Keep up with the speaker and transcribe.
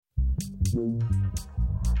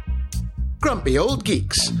Grumpy Old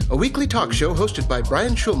Geeks, a weekly talk show hosted by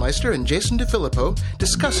Brian Schulmeister and Jason DeFilippo,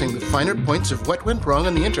 discussing the finer points of what went wrong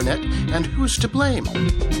on the internet and who's to blame.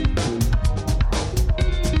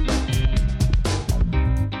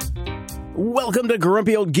 Welcome to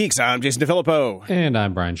Grumpy Old Geeks. I'm Jason DeFilippo. And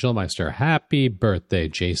I'm Brian Schulmeister. Happy birthday,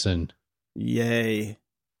 Jason. Yay.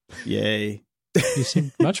 Yay. You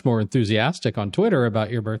seem much more enthusiastic on Twitter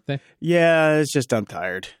about your birthday. Yeah, it's just I'm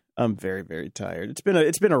tired. I'm very, very tired. It's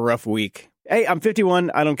been a rough week. Hey, I'm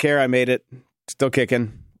 51. I don't care. I made it. Still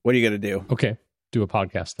kicking. What are you going to do? Okay. Do a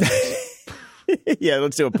podcast. Yeah,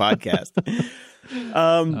 let's do a podcast.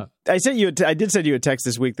 I did send you a text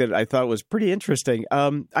this week that I thought was pretty interesting.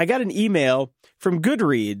 I got an email from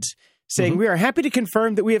Goodreads saying, we are happy to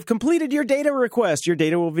confirm that we have completed your data request. Your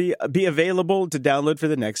data will be available to download for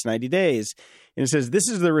the next 90 days. And it says, this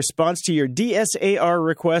is the response to your DSAR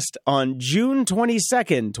request on June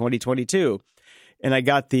 22nd, 2022. And I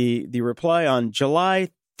got the reply on July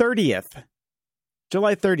 30th.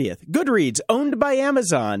 July 30th. Goodreads, owned by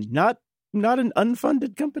Amazon, not an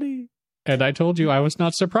unfunded company. And I told you I was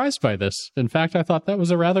not surprised by this. In fact, I thought that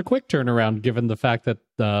was a rather quick turnaround, given the fact that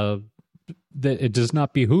it does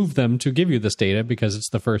not behoove them to give you this data because it's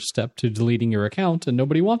the first step to deleting your account, and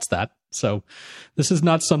nobody wants that. So this is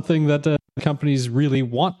not something that companies really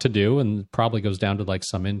want to do, and probably goes down to like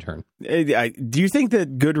some intern. Do you think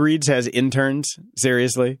that Goodreads has interns?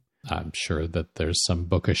 Seriously? I'm sure that there's some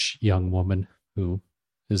bookish young woman who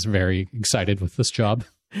is very excited with this job.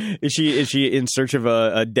 Is she in search of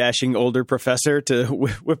a dashing older professor to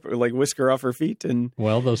whisk her off her feet? And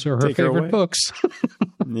well, those are her favorite books.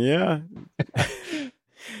 Yeah.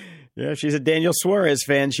 Yeah, she's a Daniel Suarez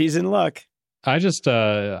fan. She's in luck. I just,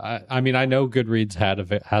 I mean, I know Goodreads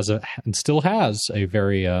and still has a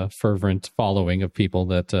very fervent following of people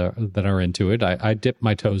that are into it. I dipped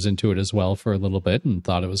my toes into it as well for a little bit and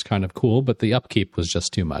thought it was kind of cool, but the upkeep was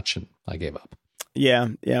just too much, and I gave up. Yeah.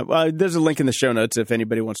 Well, there's a link in the show notes if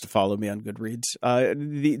anybody wants to follow me on Goodreads.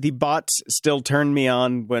 The bots still turn me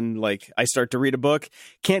on when I start to read a book.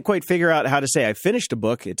 Can't quite figure out how to say I finished a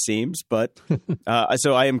book, it seems, but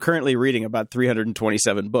so I am currently reading about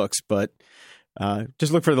 327 books, but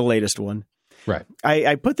just look for the latest one. Right.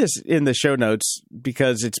 I put this in the show notes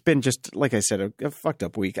because it's been just, like I said, a fucked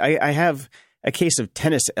up week. I have a case of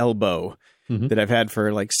tennis elbow that I've had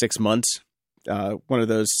for 6 months. One of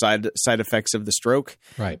those side effects of the stroke.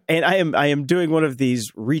 Right. And I am doing one of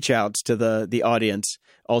these reach outs to the audience,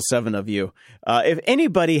 all 7 of you. If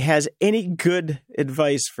anybody has any good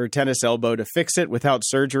advice for tennis elbow to fix it without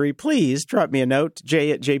surgery, please drop me a note,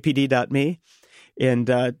 j@jpd.me.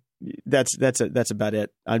 And that's about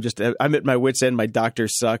it. I'm at my wit's end. My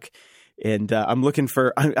doctors suck. And I'm looking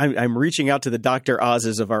for, I'm reaching out to the Dr.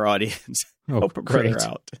 Oz's of our audience. Oh, great.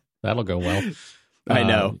 Out. That'll go well. I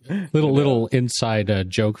know. Little inside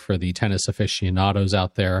joke for the tennis aficionados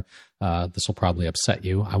out there. This will probably upset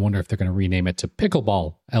you. I wonder if they're going to rename it to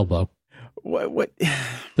pickleball elbow. What?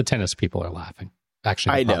 The tennis people are laughing.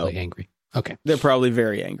 Actually, they're probably angry. Okay. They're probably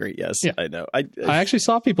very angry. Yes, yeah. I know. I actually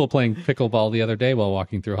saw people playing pickleball the other day while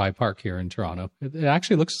walking through High Park here in Toronto. It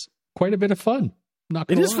actually looks quite a bit of fun.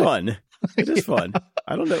 It is fun. It is fun.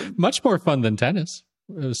 I don't know. Much more fun than tennis.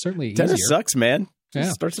 It was certainly tennis easier. Sucks, man.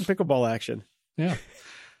 Yeah. Start some pickleball action. Yeah.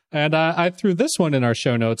 And I threw this one in our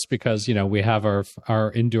show notes because, we have our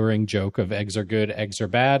enduring joke of eggs are good, eggs are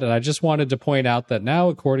bad. And I just wanted to point out that now,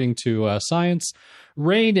 according to science,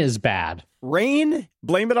 rain is bad. Rain?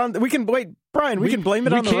 Blame it on... We can blame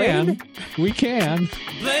it on the rain? We can.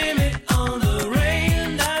 Blame it on the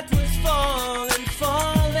rain that was falling.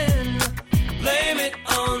 Blame it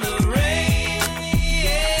on the rain,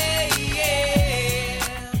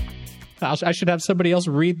 yeah. I should have somebody else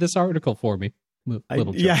read this article for me.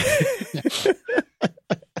 Little joke. Yeah.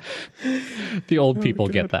 The old people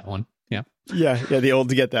get that one. Yeah. Yeah, the old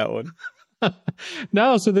get that one.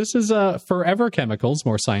 No, so this is Forever Chemicals,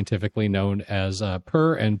 more scientifically known as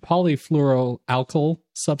per- and polyfluoroalkyl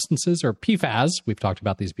substances, or PFAS. We've talked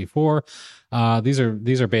about these before. These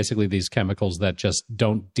are basically these chemicals that just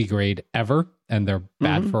don't degrade ever, and they're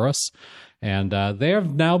bad for us. And they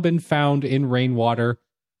have now been found in rainwater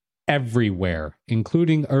everywhere,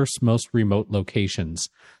 including Earth's most remote locations.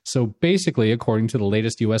 So basically, according to the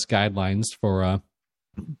latest U.S. guidelines for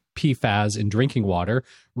PFAS in drinking water,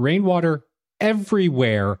 rainwater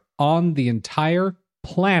everywhere on the entire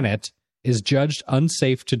planet is judged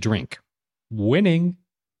unsafe to drink. Winning.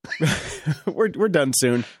 We're done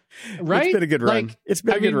soon. Right? It's been a good run. It's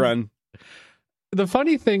been a good run. The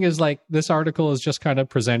funny thing is, like, this article is just kind of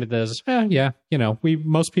presented as,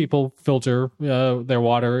 most people filter their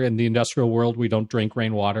water in the industrial world. We don't drink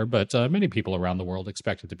rainwater, but many people around the world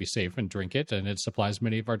expect it to be safe and drink it, and it supplies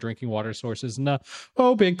many of our drinking water sources. And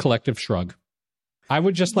big collective shrug. I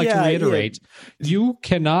would just like to reiterate, you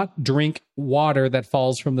cannot drink water that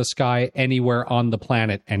falls from the sky anywhere on the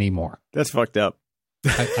planet anymore. That's fucked up.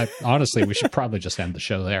 I honestly, we should probably just end the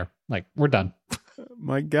show there. Like, we're done.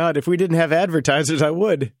 My God, if we didn't have advertisers, I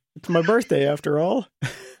would. It's my birthday, after all.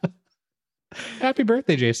 Happy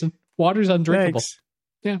birthday, Jason. Water's undrinkable. Thanks.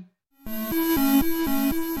 Yeah.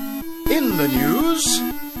 In the news,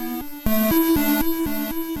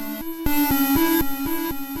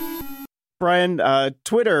 Brian,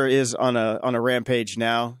 Twitter is on a rampage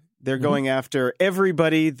now. They're going after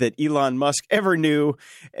everybody that Elon Musk ever knew,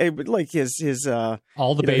 like his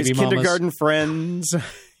all the baby his mamas. kindergarten friends,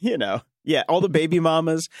 Yeah, all the baby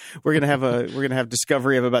mamas. We're gonna have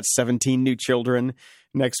discovery of about 17 new children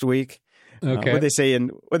next week. Okay. What they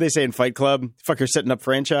say in Fight Club? Fucker setting up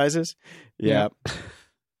franchises. Yeah.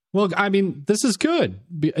 Well, I mean, this is good.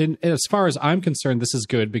 And as far as I'm concerned, this is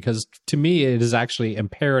good because to me, it is actually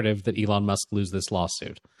imperative that Elon Musk lose this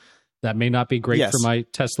lawsuit. That may not be great for my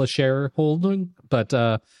Tesla shareholding, but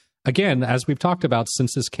again, as we've talked about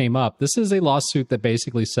since this came up, this is a lawsuit that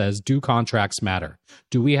basically says, do contracts matter?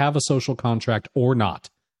 Do we have a social contract or not?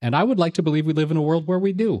 And I would like to believe we live in a world where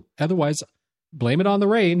we do. Otherwise, blame it on the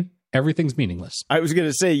rain. Everything's meaningless. I was going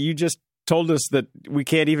to say, you just told us that we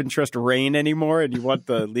can't even trust rain anymore, and you want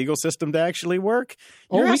the legal system to actually work.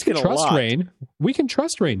 You're we asking can trust a lot. rain. We can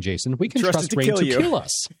trust rain, Jason. We can trust rain to kill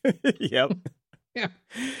us. Yep. Yeah.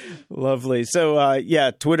 Lovely. So,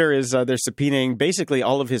 Twitter is, they're subpoenaing basically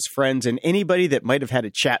all of his friends and anybody that might have had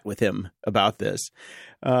a chat with him about this.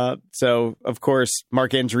 So, of course,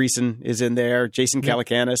 Mark Andreessen is in there, Jason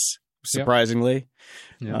Calacanis, surprisingly.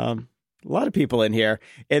 Yep. A lot of people in here.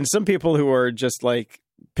 And some people who are just like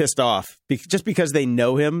pissed off just because they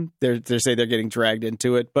know him. They say they're getting dragged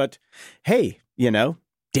into it. But hey,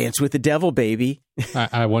 dance with the devil, baby.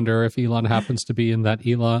 I wonder if Elon happens to be in that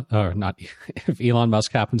if Elon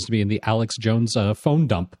Musk happens to be in the Alex Jones phone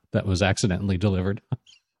dump that was accidentally delivered.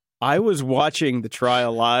 I was watching the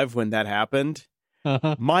trial live when that happened.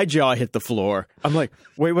 Uh-huh. My jaw hit the floor. I'm like,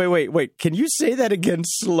 wait. Can you say that again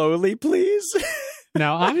slowly, please?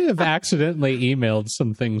 Now, I have accidentally emailed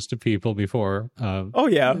some things to people before.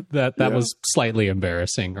 That was slightly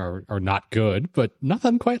embarrassing or not good, but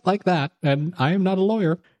nothing quite like that. And I am not a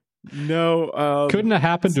lawyer. No. Couldn't have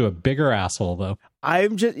happened to a bigger asshole, though.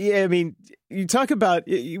 I'm just, you talk about,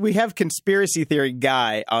 we have conspiracy theory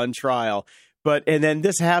guy on trial, and then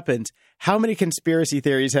this happens. How many conspiracy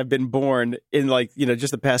theories have been born in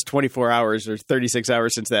just the past 24 hours or 36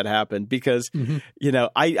 hours since that happened? Because,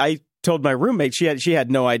 I told my roommate, she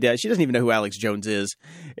had no idea. She doesn't even know who Alex Jones is.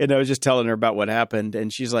 And I was just telling her about what happened.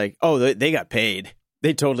 And she's like, oh, they got paid.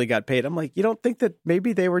 They totally got paid. I'm like, you don't think that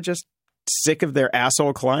maybe they were just sick of their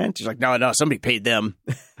asshole client? She's like, no, somebody paid them.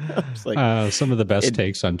 Some of the best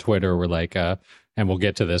takes on Twitter were like, and we'll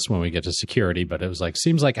get to this when we get to security, but it was like,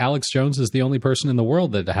 seems like Alex Jones is the only person in the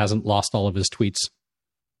world that hasn't lost all of his tweets.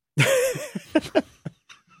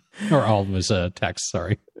 Or all of his texts,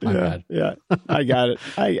 sorry. My bad. Yeah, I got it.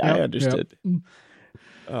 I understood. Yep.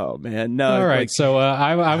 Oh, man. No. All right. So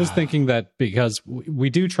I was thinking that because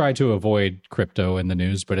we do try to avoid crypto in the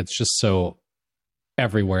news, but it's just so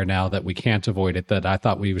everywhere now that we can't avoid it, that I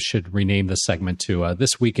thought we should rename this segment to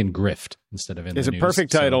This Week in Grift instead of in the news. It's a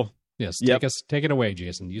perfect title. So, yes. Take it away,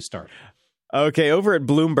 Jason. You start. Okay, over at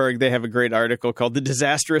Bloomberg, they have a great article called The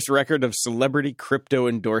Disastrous Record of Celebrity Crypto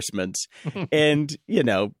Endorsements. And,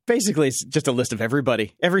 basically it's just a list of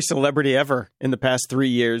every celebrity ever in the past 3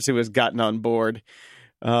 years who has gotten on board.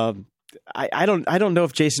 I don't know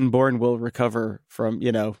if Jason Bourne will recover from,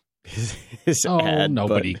 his ad.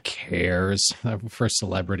 Nobody cares for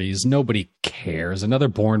celebrities. Nobody cares. Another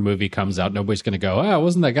Bourne movie comes out. Nobody's going to go,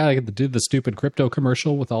 wasn't that guy that did the stupid crypto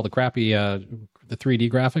commercial with all the crappy the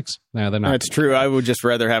 3D graphics? No, they're not. That's true. I would just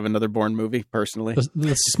rather have another Bourne movie, personally.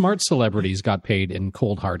 The smart celebrities got paid in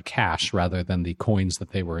cold, hard cash rather than the coins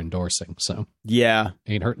that they were endorsing. So yeah,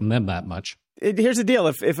 ain't hurting them that much. Here's the deal.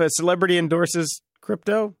 If a celebrity endorses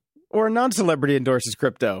crypto or a non-celebrity endorses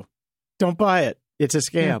crypto, don't buy it. It's a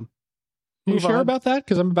scam. You sure about that?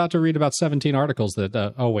 Because I'm about to read about 17 articles that,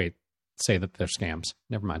 say that they're scams.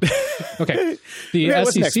 Never mind. Okay. The SEC,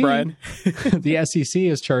 what's next, Brian? The SEC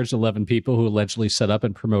has charged 11 people who allegedly set up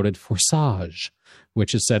and promoted Forsage,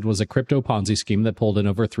 which is said was a crypto Ponzi scheme that pulled in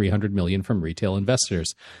over $300 million from retail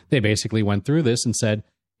investors. They basically went through this and said,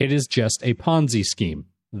 it is just a Ponzi scheme.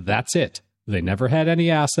 That's it. They never had any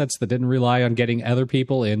assets that didn't rely on getting other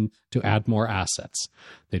people in to add more assets.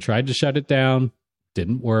 They tried to shut it down.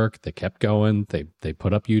 Didn't work. They kept going. They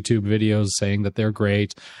put up YouTube videos saying that they're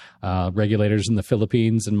great. Regulators in the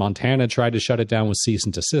Philippines and Montana tried to shut it down with cease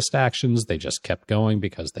and desist actions. They just kept going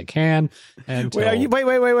because they can. And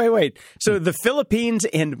Wait. So the Philippines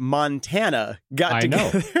and Montana got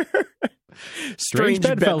together. Strange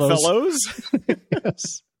bedfellows.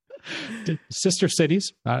 Yes. Sister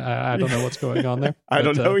cities. I don't know what's going on there. I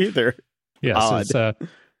don't know either. Yes,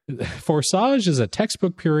 Forsage is a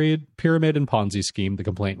textbook pyramid and Ponzi scheme. The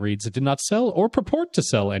complaint reads, it did not sell or purport to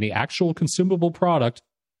sell any actual consumable product.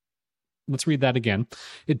 Let's read that again.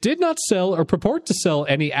 It did not sell or purport to sell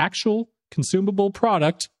any actual consumable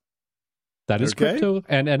product. That is crypto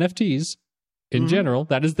and NFTs in general.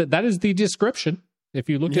 That is the description. If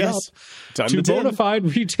you look it up, to bona fide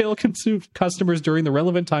retail customers during the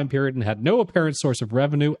relevant time period and had no apparent source of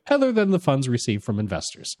revenue other than the funds received from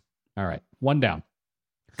investors. All right, one down.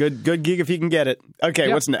 Good gig if you can get it.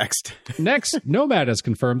 Okay, What's next? Next, Nomad has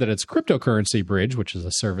confirmed that its cryptocurrency bridge, which is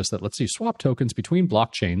a service that lets you swap tokens between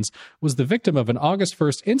blockchains, was the victim of an August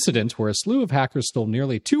 1st incident where a slew of hackers stole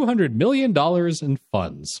nearly $200 million in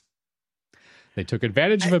funds. They took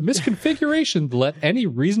advantage of a misconfiguration to let any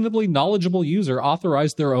reasonably knowledgeable user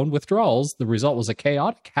authorize their own withdrawals. The result was a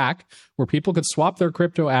chaotic hack where people could swap their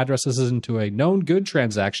crypto addresses into a known good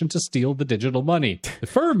transaction to steal the digital money. The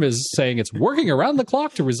firm is saying it's working around the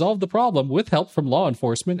clock to resolve the problem with help from law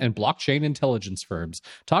enforcement and blockchain intelligence firms.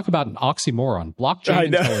 Talk about an oxymoron. Blockchain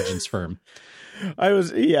intelligence firm.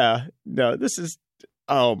 This is...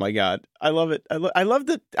 Oh my God. I love it. I love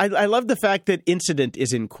the fact that incident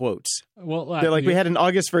is in quotes. Well, they're like, we had an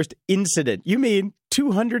August 1st incident. You mean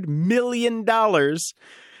 $200 million? Oh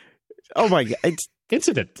my God.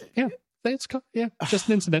 Incident. Yeah. Just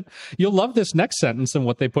an incident. You'll love this next sentence and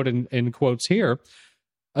what they put in quotes here.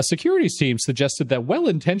 A securities team suggested that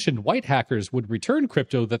well-intentioned white hackers would return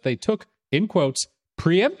crypto that they took, in quotes,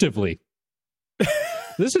 preemptively.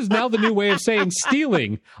 This is now the new way of saying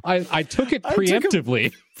stealing. I took it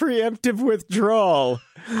preemptively. Preemptive withdrawal.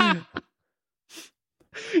 Oh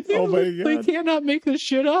my God. They cannot make this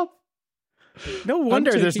shit up. No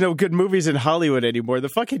wonder there's no good movies in Hollywood anymore. The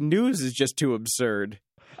fucking news is just too absurd.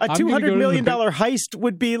 A $200 million heist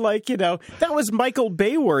would be like, that was Michael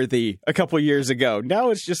Bay worthy a couple years ago. Now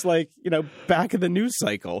it's just like, back in the news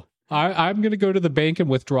cycle. I'm going to go to the bank and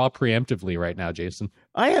withdraw preemptively right now, Jason.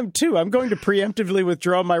 I am too. I'm going to preemptively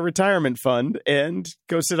withdraw my retirement fund and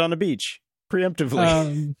go sit on a beach.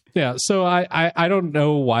 Preemptively. So I don't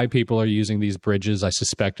know why people are using these bridges. I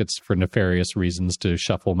suspect it's for nefarious reasons to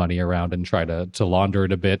shuffle money around and try to launder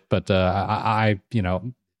it a bit. But I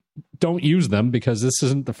don't use them because this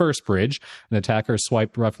isn't the first bridge. An attacker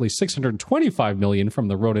swiped roughly $625 million from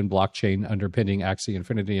the Ronin blockchain underpinning Axie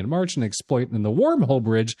Infinity in March. An exploit in the Wormhole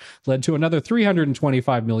bridge led to another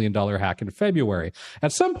 $325 million hack in February.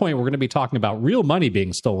 At some point, we're going to be talking about real money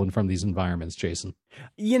being stolen from these environments, Jason.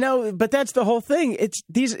 But that's the whole thing.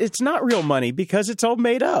 It's not real money because it's all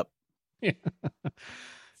made up.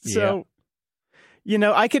 So...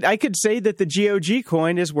 I could say that the GOG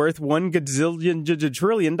coin is worth $1 gazillion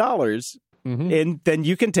trillion, and then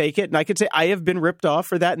you can take it, and I could say I have been ripped off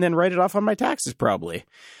for that, and then write it off on my taxes probably.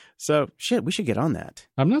 So, we should get on that.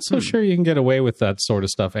 I'm not so sure you can get away with that sort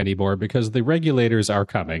of stuff anymore because the regulators are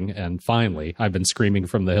coming. And finally, I've been screaming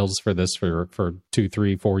from the hills for this for 2,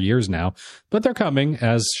 3, 4 years now. But they're coming,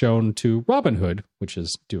 as shown to Robinhood, which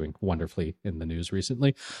is doing wonderfully in the news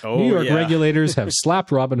recently. New York regulators have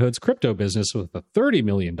slapped Robinhood's crypto business with a $30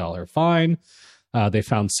 million fine. They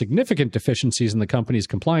found significant deficiencies in the company's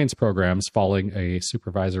compliance programs following a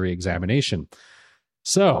supervisory examination.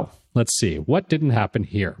 So let's see what didn't happen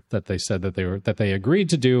here that they said that they agreed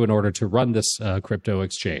to do in order to run this crypto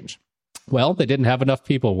exchange. Well, they didn't have enough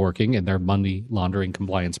people working in their money laundering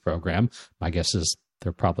compliance program. My guess is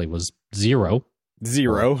there probably was zero,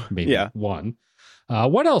 maybe one.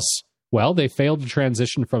 What else? Well, they failed to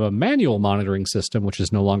transition from a manual monitoring system, which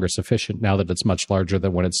is no longer sufficient now that it's much larger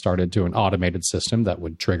than when it started, to an automated system that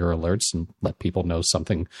would trigger alerts and let people know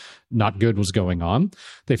something not good was going on.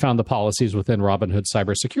 They found the policies within Robinhood's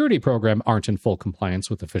cybersecurity program aren't in full compliance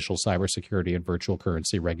with official cybersecurity and virtual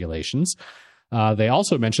currency regulations. They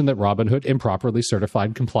also mentioned that Robinhood improperly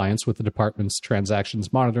certified compliance with the department's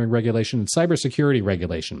transactions monitoring regulation and cybersecurity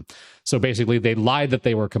regulation. So basically, they lied that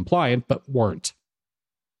they were compliant, but weren't.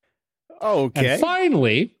 Okay. And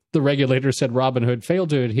finally, the regulator said Robinhood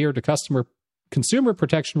failed to adhere to consumer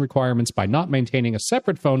protection requirements by not maintaining a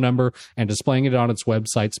separate phone number and displaying it on its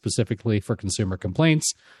website specifically for consumer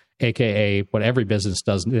complaints. AKA what every business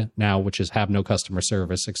does now, which is have no customer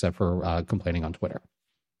service except for complaining on Twitter.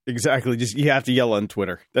 Exactly. Just you have to yell on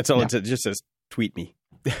Twitter. That's all it just says, tweet me.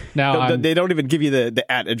 Now they don't even give you the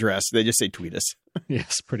 @ address. They just say tweet us.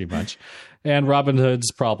 Yes, pretty much. And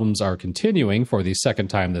Robinhood's problems are continuing for the second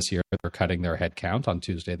time this year. They're cutting their headcount. On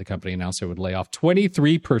Tuesday, the company announced it would lay off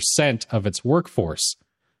 23% of its workforce,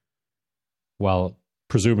 while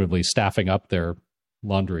presumably staffing up their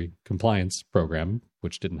laundry compliance program,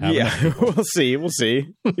 which didn't have enough people. We'll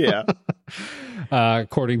see. Yeah.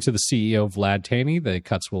 According to the CEO, Vlad Taney, the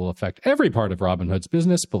cuts will affect every part of Robinhood's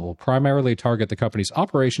business, but will primarily target the company's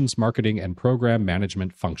operations, marketing, and program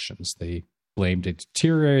management functions. They blamed a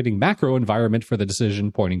deteriorating macro environment for the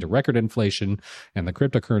decision, pointing to record inflation and the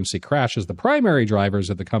cryptocurrency crash as the primary drivers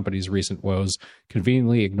of the company's recent woes,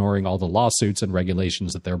 conveniently ignoring all the lawsuits and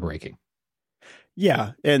regulations that they're breaking.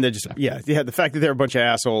 Yeah, and they're just the fact that they're a bunch of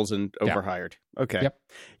assholes and overhired. Okay. Yep.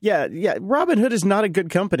 Yeah. Robinhood is not a good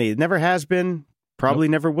company. It never has been. Probably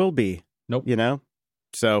never will be. Nope. You know.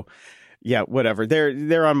 So, yeah, whatever.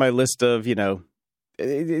 They're on my list of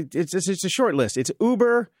it's a short list. It's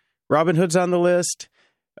Uber. Robinhood's on the list.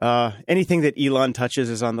 Anything that Elon touches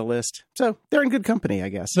is on the list. So they're in good company, I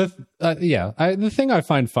guess. The thing I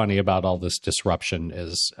find funny about all this disruption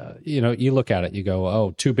is, you look at it, you go,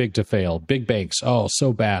 oh, too big to fail. Big banks, oh,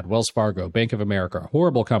 so bad. Wells Fargo, Bank of America,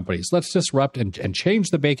 horrible companies. Let's disrupt and change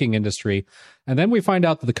the banking industry. And then we find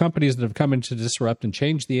out that the companies that have come in to disrupt and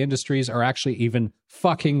change the industries are actually even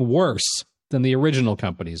fucking worse than the original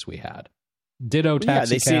companies we had. Ditto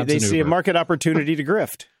taxi cabs. They see a market opportunity to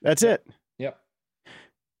grift. That's it. Yep.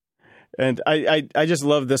 And I just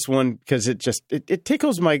love this one because it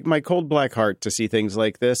tickles my cold black heart to see things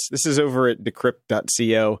like this. This is over at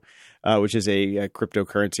decrypt.co, which is a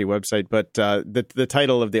cryptocurrency website. But the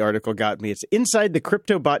title of the article got me. It's Inside the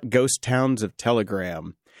CryptoBot Ghost Towns of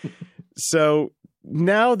Telegram. So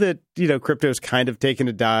now that, crypto's kind of taken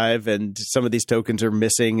a dive and some of these tokens are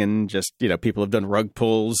missing and just, people have done rug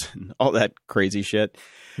pulls and all that crazy shit.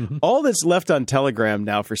 Mm-hmm. All that's left on Telegram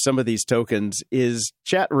now for some of these tokens is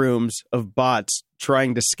chat rooms of bots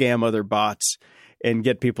trying to scam other bots and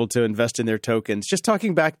get people to invest in their tokens, just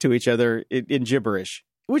talking back to each other in gibberish,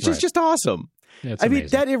 which is just awesome. Yeah, I mean,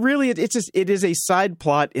 it is a side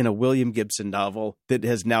plot in a William Gibson novel that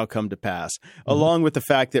has now come to pass, along with the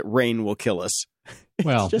fact that rain will kill us.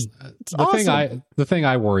 Well, the thing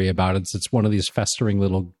I worry about is it's one of these festering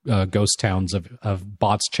little ghost towns of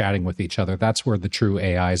bots chatting with each other. That's where the true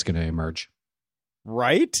AI is going to emerge.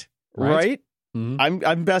 Right. Mm-hmm.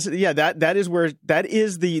 I'm best. Yeah, that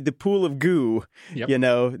is the pool of goo. Yep.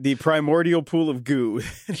 The primordial pool of goo.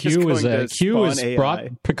 Q has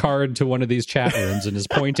brought Picard to one of these chat rooms and is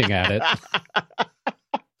pointing at it.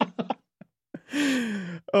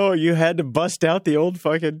 Oh, you had to bust out the old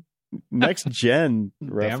fucking next gen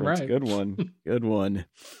reference. Right. Good one.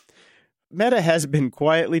 Meta has been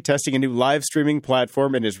quietly testing a new live streaming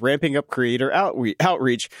platform and is ramping up creator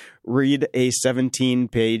outreach. Read a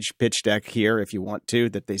 17-page pitch deck here if you want to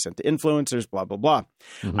that they sent to influencers, blah, blah, blah.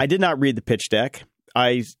 Mm-hmm. I did not read the pitch deck.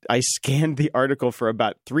 I scanned the article for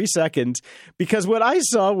about 3 seconds because what I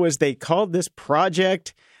saw was they called this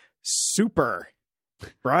project Super.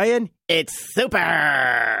 Brian, it's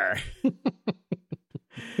super.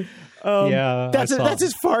 That's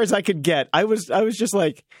as far as I could get. I was just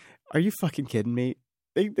like, are you fucking kidding me?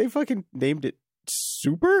 They fucking named it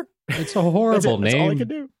Super? It's a horrible name. That's all I could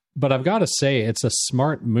do. But I've got to say, it's a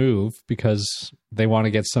smart move because they want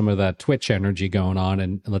to get some of that Twitch energy going on.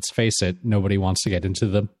 And let's face it, nobody wants to get into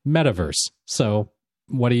the metaverse. So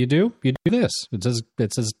what do? You do this.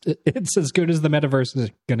 It's as good as the metaverse is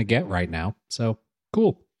going to get right now. So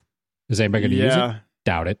cool. Is anybody going to use it?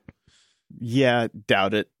 Doubt it. Yeah,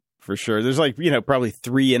 doubt it. For sure. There's probably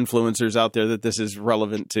 3 influencers out there that this is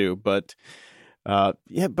relevant to. But for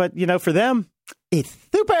them, it's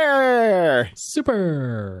super.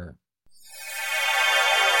 Super.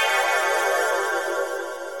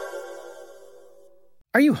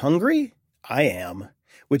 Are you hungry? I am.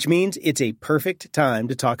 Which means it's a perfect time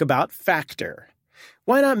to talk about Factor.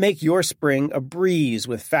 Why not make your spring a breeze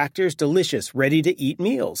with Factor's delicious, ready-to-eat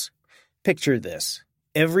meals? Picture this.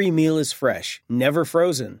 Every meal is fresh, never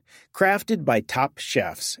frozen, crafted by top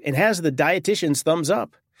chefs, and has the dietitian's thumbs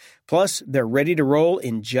up. Plus, they're ready to roll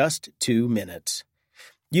in just 2 minutes.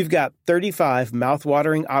 You've got 35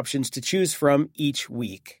 mouth-watering options to choose from each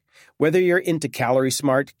week. Whether you're into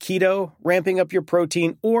calorie-smart, keto, ramping up your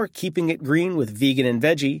protein, or keeping it green with vegan and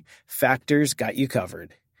veggie, Factor's got you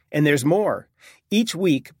covered. And there's more. Each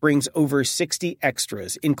week brings over 60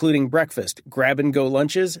 extras, including breakfast, grab-and-go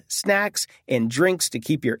lunches, snacks, and drinks to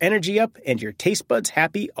keep your energy up and your taste buds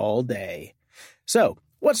happy all day. So,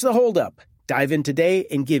 what's the holdup? Dive in today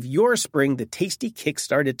and give your spring the tasty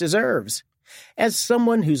kickstart it deserves. As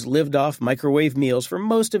someone who's lived off microwave meals for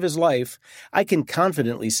most of his life, I can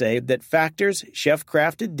confidently say that Factor's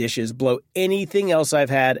chef-crafted dishes blow anything else I've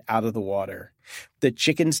had out of the water. The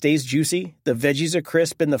chicken stays juicy, the veggies are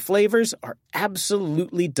crisp, and the flavors are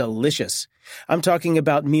absolutely delicious. I'm talking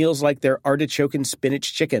about meals like their artichoke and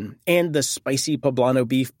spinach chicken and the spicy poblano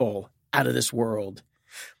beef bowl. Out of this world.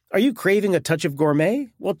 Are you craving a touch of gourmet?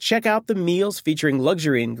 Well, check out the meals featuring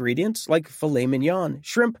luxury ingredients like filet mignon,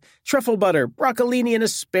 shrimp, truffle butter, broccolini, and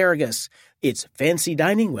asparagus. It's fancy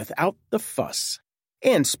dining without the fuss.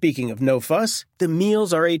 And speaking of no fuss, the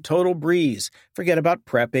meals are a total breeze. Forget about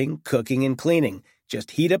prepping, cooking, and cleaning.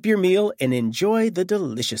 Just heat up your meal and enjoy the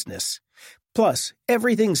deliciousness. Plus,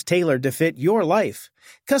 everything's tailored to fit your life.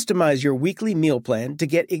 Customize your weekly meal plan to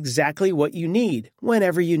get exactly what you need,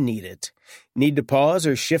 whenever you need it. Need to pause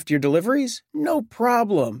or shift your deliveries? No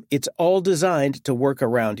problem. It's all designed to work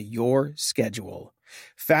around your schedule.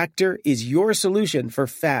 Factor is your solution for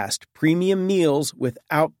fast, premium meals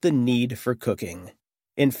without the need for cooking.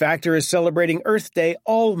 And Factor is celebrating Earth Day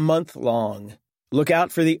all month long. Look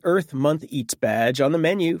out for the Earth Month Eats badge on the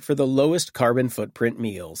menu for the lowest carbon footprint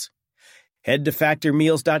meals. Head to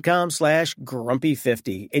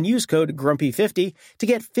factormeals.com/grumpy50 and use code grumpy50 to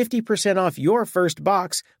get 50% off your first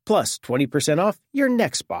box plus 20% off your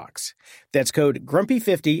next box. That's code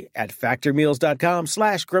grumpy50 at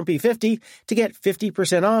factormeals.com/grumpy50 to get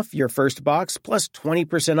 50% off your first box plus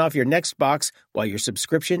 20% off your next box while your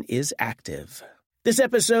subscription is active. This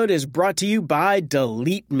episode is brought to you by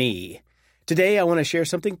Delete Me. Today, I want to share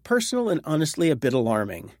something personal and honestly a bit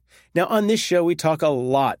alarming. Now, on this show, we talk a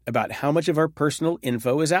lot about how much of our personal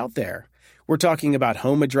info is out there. We're talking about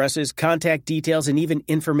home addresses, contact details, and even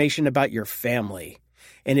information about your family.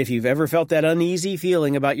 And if you've ever felt that uneasy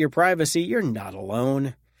feeling about your privacy, you're not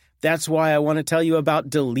alone. That's why I want to tell you about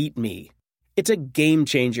Delete Me. It's a game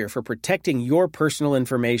changer for protecting your personal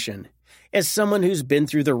information. As someone who's been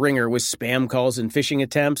through the ringer with spam calls and phishing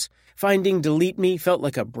attempts, finding Delete Me felt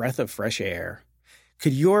like a breath of fresh air.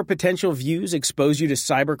 Could your potential views expose you to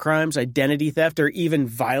cybercrimes, identity theft, or even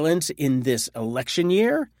violence in this election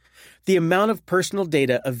year? The amount of personal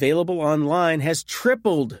data available online has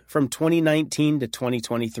tripled from 2019 to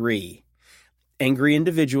 2023. Angry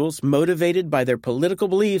individuals, motivated by their political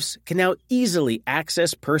beliefs, can now easily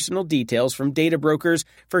access personal details from data brokers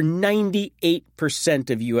for 98%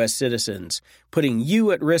 of U.S. citizens, putting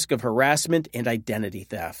you at risk of harassment and identity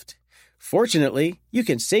theft. Fortunately, you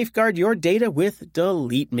can safeguard your data with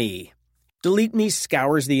Delete Me. Delete Me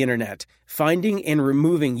scours the internet, finding and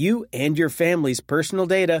removing you and your family's personal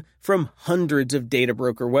data from hundreds of data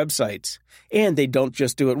broker websites. And they don't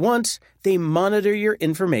just do it once, they monitor your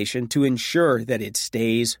information to ensure that it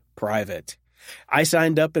stays private. I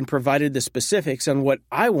signed up and provided the specifics on what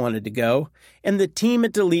I wanted to go, and the team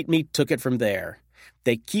at Delete Me took it from there.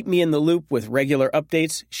 They keep me in the loop with regular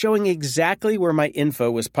updates, showing exactly where my info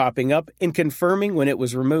was popping up and confirming when it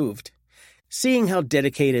was removed. Seeing how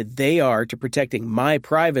dedicated they are to protecting my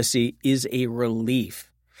privacy is a relief.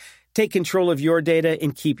 Take control of your data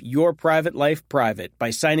and keep your private life private by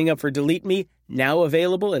signing up for Delete Me, now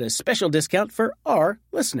available at a special discount for our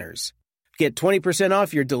listeners. Get 20%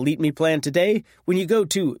 off your Delete Me plan today when you go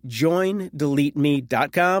to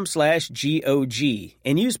joindeleteme.com/GOG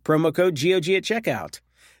and use promo code GOG at checkout.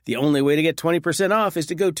 The only way to get 20% off is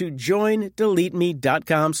to go to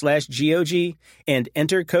joindeleteme.com/GOG and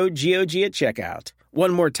enter code GOG at checkout.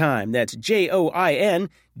 One more time, that's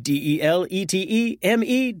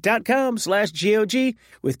joindeleteme.com/GOG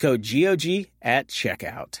with code GOG at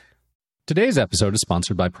checkout. Today's episode is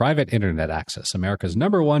sponsored by Private Internet Access, America's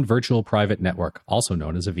 #1 virtual private network, also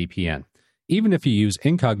known as a VPN. Even if you use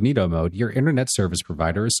incognito mode, your internet service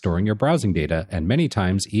provider is storing your browsing data and many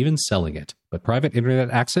times even selling it. But Private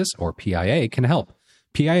Internet Access, or PIA, can help.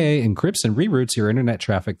 PIA encrypts and reroutes your internet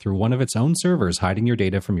traffic through one of its own servers, hiding your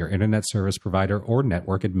data from your internet service provider or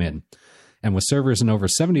network admin. And with servers in over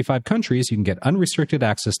 75 countries, you can get unrestricted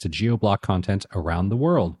access to geo-block content around the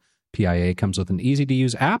world. PIA comes with an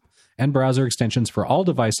easy-to-use app and browser extensions for all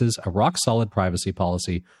devices, a rock-solid privacy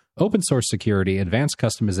policy, open-source security, advanced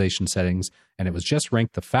customization settings, and it was just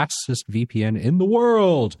ranked the fastest VPN in the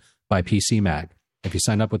world by PC Mag. If you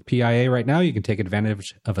sign up with PIA right now, you can take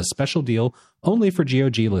advantage of a special deal only for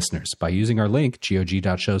GOG listeners. By using our link,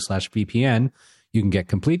 gog.show/VPN, you can get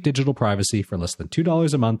complete digital privacy for less than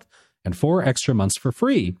 $2 a month and 4 extra months for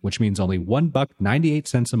free, which means only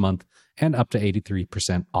 $1.98 a month and up to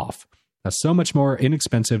 83% off. That's so much more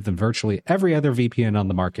inexpensive than virtually every other VPN on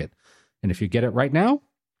the market. And if you get it right now,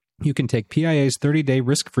 you can take PIA's 30-day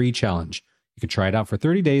risk-free challenge. You can try it out for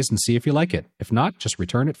 30 days and see if you like it. If not, just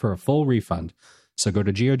return it for a full refund. So go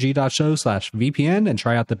to gog.show/VPN and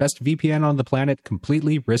try out the best VPN on the planet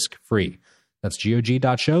completely risk-free. That's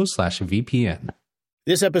gog.show/VPN.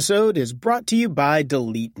 This episode is brought to you by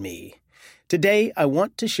Delete Me. Today, I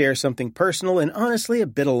want to share something personal and honestly a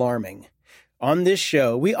bit alarming. On this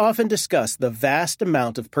show, we often discuss the vast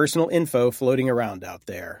amount of personal info floating around out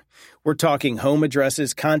there. We're talking home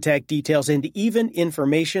addresses, contact details, and even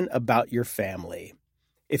information about your family.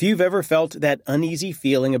 If you've ever felt that uneasy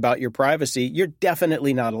feeling about your privacy, you're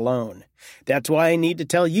definitely not alone. That's why I need to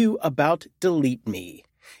tell you about Delete Me.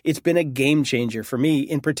 It's been a game changer for me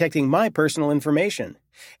in protecting my personal information.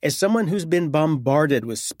 As someone who's been bombarded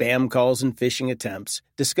with spam calls and phishing attempts,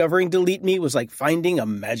 discovering Delete Me was like finding a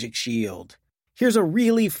magic shield. Here's a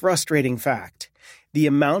really frustrating fact. The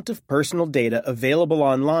amount of personal data available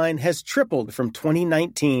online has tripled from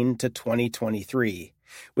 2019 to 2023.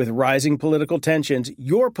 With rising political tensions,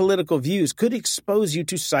 your political views could expose you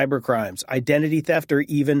to cybercrimes, identity theft, or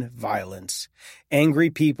even violence. Angry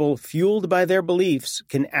people, fueled by their beliefs,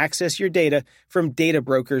 can access your data from data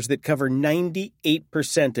brokers that cover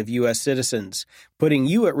 98% of U.S. citizens, putting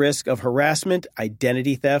you at risk of harassment,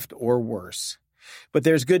 identity theft, or worse. But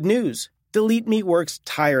there's good news. Delete Me works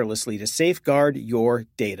tirelessly to safeguard your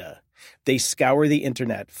data. They scour the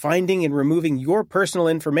internet, finding and removing your personal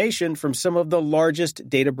information from some of the largest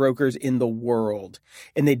data brokers in the world.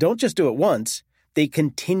 And they don't just do it once, they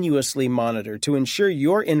continuously monitor to ensure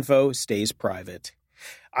your info stays private.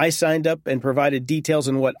 I signed up and provided details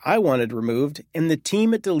on what I wanted removed, and the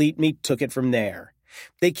team at Delete Me took it from there.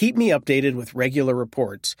 They keep me updated with regular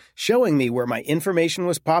reports, showing me where my information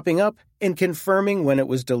was popping up and confirming when it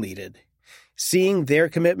was deleted. Seeing their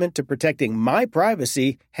commitment to protecting my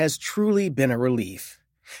privacy has truly been a relief.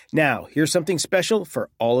 Now, here's something special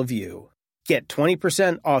for all of you. Get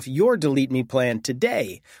 20% off your Delete Me plan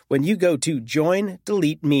today when you go to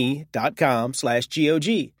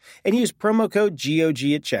joindeleteme.com/GOG and use promo code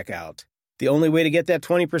GOG at checkout. The only way to get that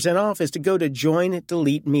 20% off is to go to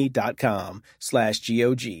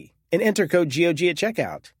joindeleteme.com/GOG and enter code GOG at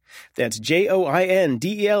checkout. That's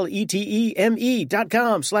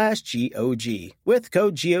joindeleteme.com/GOG with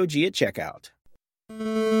code GOG at checkout.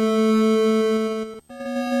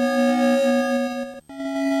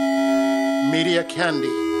 Media Candy.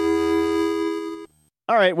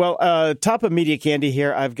 All right, well, top of Media Candy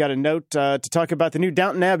here, I've got a note to talk about the new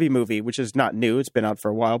Downton Abbey movie, which is not new. It's been out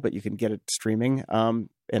for a while, but you can get it streaming. And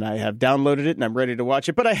I have downloaded it, and I'm ready to watch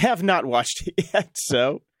it, but I have not watched it yet,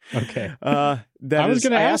 so... Okay. I was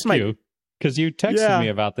going to ask you, because you texted me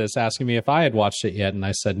about this, asking me if I had watched it yet, and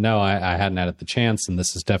I said no, I hadn't had the chance, and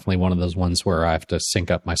this is definitely one of those ones where I have to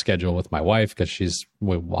sync up my schedule with my wife because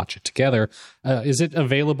we watch it together. Is it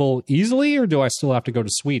available easily, or do I still have to go to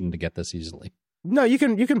Sweden to get this easily? No, you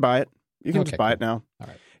can buy it. You can just buy it now. All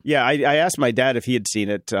right. Yeah, I asked my dad if he had seen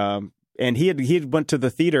it, and he had went to the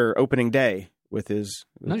theater opening day with his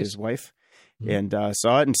wife. And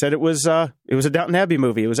saw it and said it was a Downton Abbey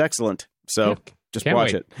movie. It was excellent. So just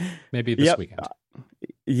watch it. Maybe this weekend.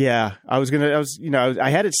 Yeah, I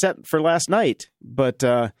had it set for last night, but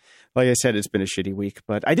like I said, it's been a shitty week.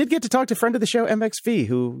 But I did get to talk to a friend of the show, MXV,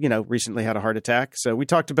 who recently had a heart attack. So we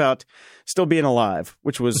talked about still being alive,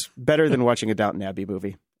 which was better than watching a Downton Abbey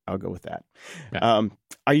movie. I'll go with that. Yeah.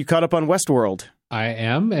 Are you caught up on Westworld? I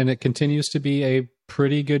am, and it continues to be a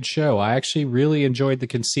pretty good show. I actually really enjoyed the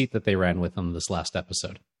conceit that they ran with on this last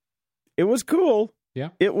episode. It was cool. Yeah,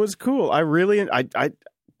 it was cool. I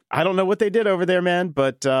don't know what they did over there, man,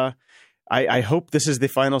 but I hope this is the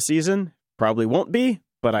final season. Probably won't be,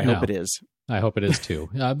 but I hope it is. I hope it is too.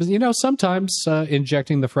 But sometimes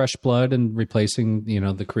injecting the fresh blood and replacing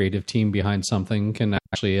the creative team behind something can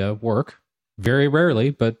actually work. Very rarely,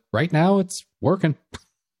 but right now it's working.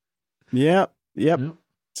 Yep.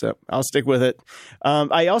 So I'll stick with it.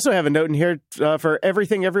 I also have a note in here for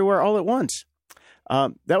Everything Everywhere All at Once.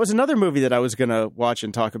 That was another movie that I was going to watch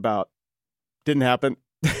and talk about. Didn't happen.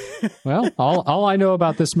 Well, all I know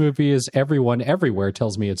about this movie is everyone everywhere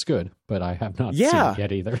tells me it's good, but I have not seen it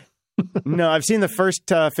yet either. No, I've seen the first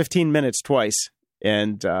 15 minutes twice,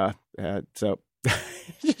 and so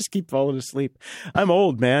just keep falling asleep. I'm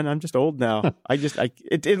old, man. I'm just old now.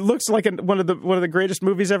 It looks like one of the greatest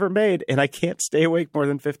movies ever made, and I can't stay awake more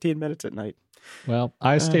than 15 minutes at night. Well,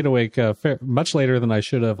 I stayed awake much later than I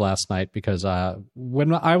should have last night because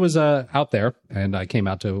when I was out there and I came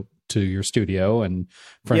out to to your studio, and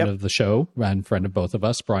friend of the show and friend of both of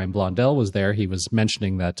us, Brian Blondell, was there. He was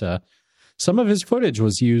mentioning that some of his footage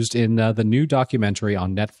was used in the new documentary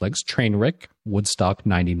on Netflix, Trainwreck, Woodstock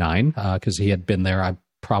 99, because he had been there,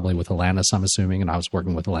 probably with Alanis, I'm assuming, and I was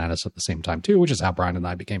working with Alanis at the same time too, which is how Brian and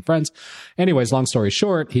I became friends. Anyways, long story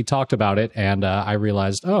short, he talked about it, and I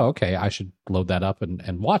realized, oh, okay, I should load that up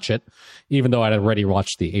and watch it, even though I'd already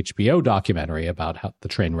watched the HBO documentary about the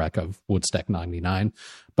train wreck of Woodstock 99.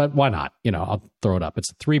 But why not? I'll throw it up.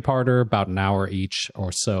 It's a 3-parter, about an hour each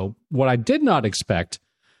or so. What I did not expect,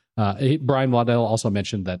 Brian Waddell also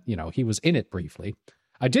mentioned that, he was in it briefly.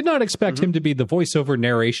 I did not expect him to be the voiceover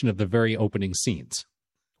narration of the very opening scenes.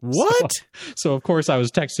 What? So of course I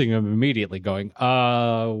was texting him immediately going,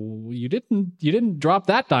 you didn't drop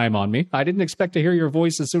that dime on me. I didn't expect to hear your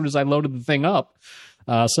voice as soon as I loaded the thing up.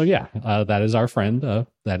 That is our friend.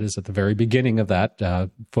 That is at the very beginning of that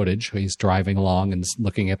footage. He's driving along and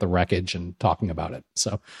looking at the wreckage and talking about it.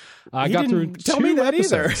 So I got through. Tell me that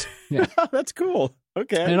episodes. either. Yeah, that's cool.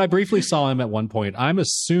 Okay. And I briefly saw him at one point. I'm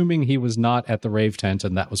assuming he was not at the rave tent,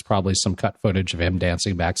 and that was probably some cut footage of him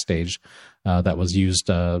dancing backstage that was used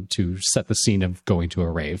to set the scene of going to a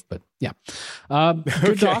rave. But yeah,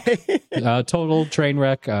 good doc. Total train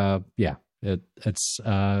wreck. It's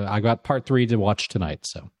I got part 3 to watch tonight,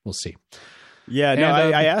 so we'll see. Yeah, no,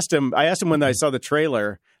 I asked him when I saw the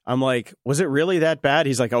trailer, I'm like, was it really that bad?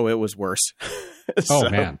 He's like, oh, it was worse. Oh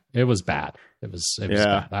man, it was bad. It was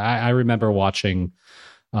bad. I remember watching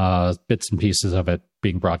bits and pieces of it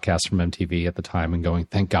being broadcast from MTV at the time and going,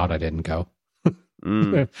 thank God I didn't go.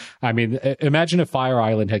 I mean, imagine if Fire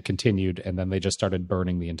Island had continued and then they just started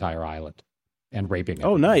burning the entire island and raping it.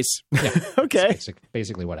 Oh, nice. Yeah, okay.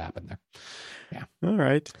 Basically what happened there. Yeah. All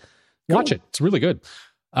right. Watch it. It's really good.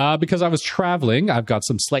 Because I was traveling, I've got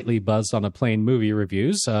some Slightly Buzzed on a Plane movie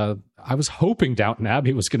reviews. I was hoping Downton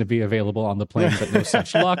Abbey was going to be available on the plane, but no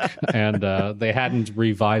such luck. And they hadn't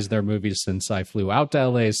revised their movies since I flew out to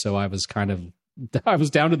LA, so I was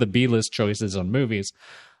down to the B-list choices on movies.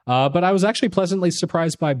 But I was actually pleasantly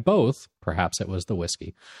surprised by both. Perhaps it was the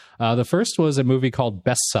whiskey. The first was a movie called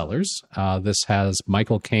Bestsellers. This has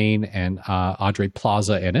Michael Caine and Audrey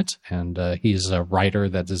Plaza in it. And he's a writer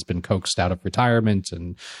that has been coaxed out of retirement.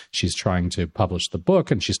 And she's trying to publish the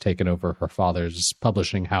book. And she's taken over her father's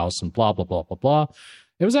publishing house and blah, blah, blah, blah, blah.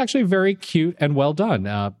 It was actually very cute and well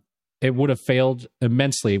done. It would have failed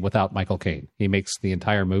immensely without Michael Caine. He makes the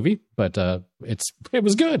entire movie, but it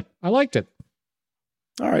was good. I liked it.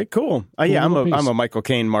 All right, cool. Yeah, I'm a Michael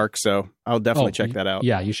Caine mark, so I'll definitely check that out.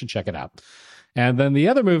 Yeah, you should check it out. And then the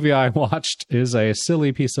other movie I watched is a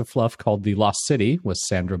silly piece of fluff called The Lost City with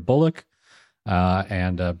Sandra Bullock.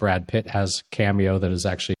 And Brad Pitt has a cameo that is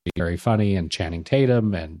actually very funny, and Channing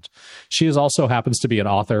Tatum. And she also happens to be an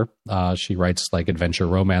author. She writes like adventure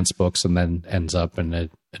romance books and then ends up in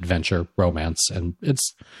an adventure romance. And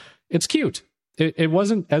it's cute. It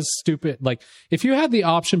wasn't as stupid. Like, if you had the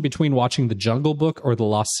option between watching The Jungle Book or The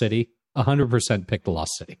Lost City, 100% pick The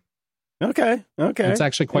Lost City. Okay. It's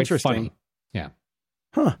actually quite funny. Yeah.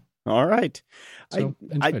 Huh. All right. So,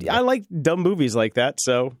 I like dumb movies like that,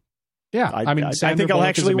 so yeah. I mean, I think I'll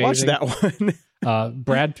actually watch that one.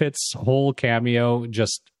 Brad Pitt's whole cameo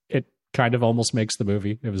it kind of almost makes the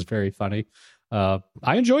movie. It was very funny. I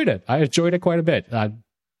enjoyed it. I enjoyed it quite a bit.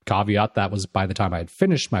 Caveat, that was by the time I had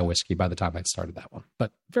finished my whiskey, by the time I'd started that one.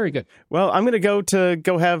 But very good. Well, I'm going to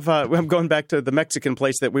go have, I'm going back to the Mexican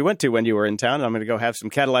place that we went to when you were in town. And I'm going to go have some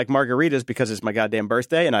Cadillac margaritas because it's my goddamn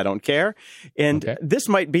birthday and I don't care. And This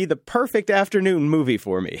might be the perfect afternoon movie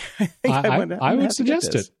for me. I would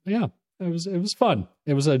suggest it. Yeah. It was fun.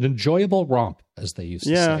 It was an enjoyable romp, as they used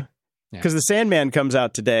to say. Because The Sandman comes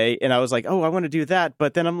out today and I was like, oh, I want to do that.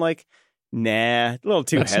 But then I'm like, nah, a little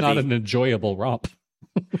too heavy. That's not an enjoyable romp.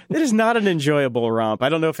 It is not an enjoyable romp. I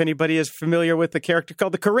don't know if anybody is familiar with the character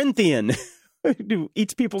called the Corinthian who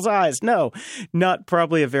eats people's eyes. No, not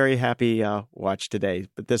probably a very happy watch today.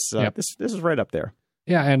 But this is right up there.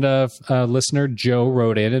 Yeah, and listener Joe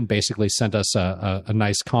wrote in and basically sent us a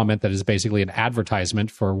nice comment that is basically an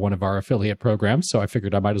advertisement for one of our affiliate programs. So I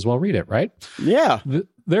figured I might as well read it, right? Yeah.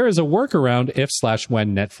 There is a workaround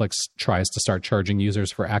if/when Netflix tries to start charging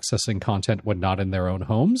users for accessing content when not in their own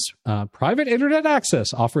homes. Private Internet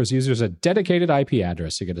Access offers users a dedicated IP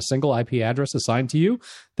address. You get a single IP address assigned to you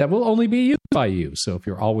that will only be used by you. So if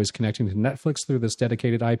you're always connecting to Netflix through this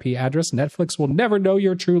dedicated IP address, Netflix will never know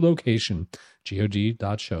your true location.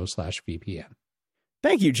 GOG.show/VPN.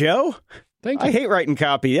 Thank you, Joe. Thank you. I hate writing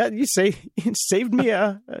copy. You saved me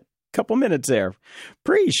a couple minutes there.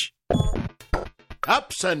 Preach.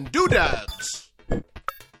 Ups and doodads.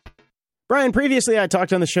 Brian, previously I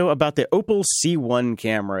talked on the show about the Opal C1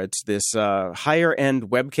 camera. It's this higher-end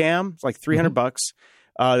webcam. It's like $300.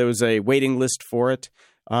 There was a waiting list for it.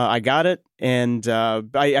 I got it, and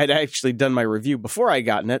I'd actually done my review before I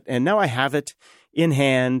gotten it, and now I have it in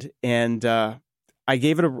hand, and I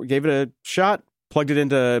gave it a shot, plugged it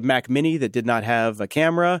into Mac Mini that did not have a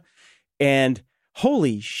camera, and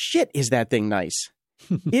holy shit, is that thing nice.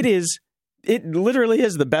 It literally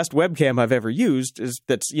is the best webcam I've ever used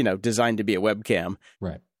that's, designed to be a webcam.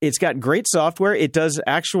 Right. It's got great software. It does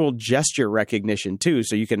actual gesture recognition, too.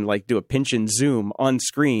 So you can do a pinch and zoom on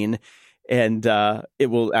screen, and it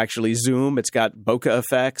will actually zoom. It's got bokeh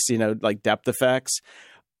effects, depth effects.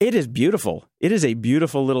 It is beautiful. It is a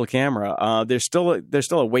beautiful little camera. There's still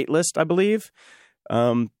a wait list, I believe.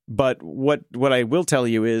 But what I will tell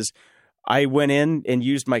you is I went in and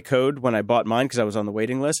used my code when I bought mine because I was on the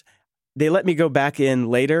waiting list. They let me go back in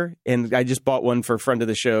later, and I just bought one for a friend of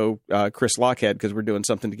the show, Chris Lockhead, because we're doing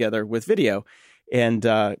something together with video, and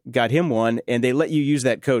got him one, and they let you use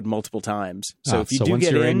that code multiple times. So if you do once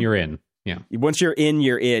get you're in, you're in. Yeah. Once you're in,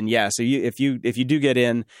 you're in. Yeah. So if you do get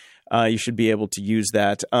in, you should be able to use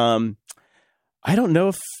that. I don't know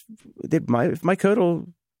if my code will.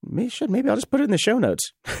 Maybe I'll just put it in the show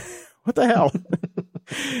notes. What the hell?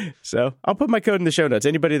 So I'll put my code in the show notes.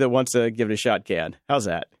 Anybody that wants to give it a shot can. How's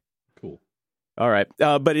that? Cool. All right.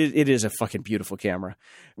 But it is a fucking beautiful camera.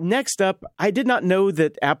 Next up, I did not know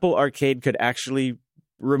that Apple Arcade could actually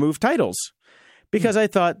remove titles, because I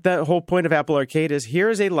thought the whole point of Apple Arcade is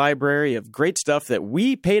here's a library of great stuff that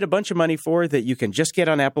we paid a bunch of money for that you can just get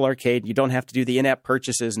on Apple Arcade. You don't have to do the in-app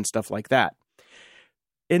purchases and stuff like that.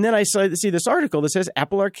 And then I see this article that says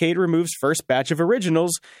Apple Arcade removes first batch of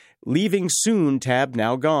originals, leaving soon tab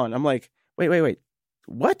now gone. I'm like, wait.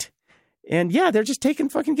 What? And yeah, they're just taking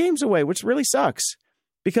fucking games away, which really sucks,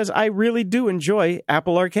 because I really do enjoy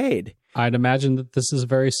Apple Arcade. I'd imagine that this is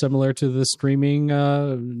very similar to the streaming,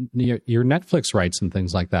 your Netflix rights and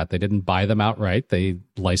things like that. They didn't buy them outright. They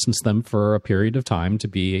licensed them for a period of time to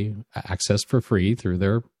be accessed for free through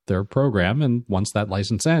their program. And once that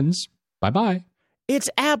license ends, bye-bye. It's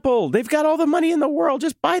Apple. They've got all the money in the world.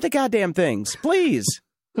 Just buy the goddamn things, please.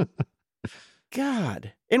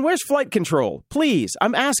 God. And where's flight control? Please.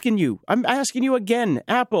 I'm asking you again,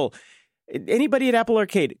 Apple. Anybody at Apple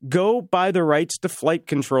Arcade, go buy the rights to flight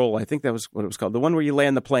control. I think that was what it was called. The one where you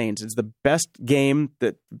land the planes. It's the best game,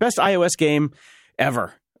 the best iOS game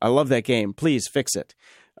ever. I love that game. Please fix it.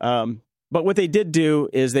 But what they did do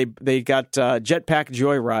is they got Jetpack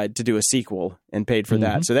Joyride to do a sequel and paid for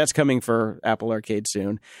that. So that's coming for Apple Arcade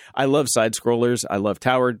soon. I love side scrollers. I love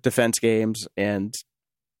tower defense games, and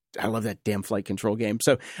I love that damn flight control game.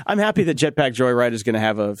 So I'm happy that Jetpack Joyride is going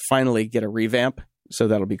to finally get a revamp. So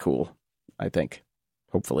that'll be cool, I think.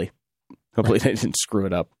 Hopefully they didn't screw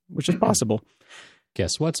it up, which is possible.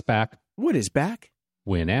 Guess what's back? What is back?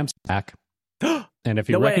 Winamp's back. And if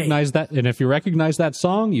you recognize that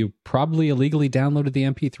song, you probably illegally downloaded the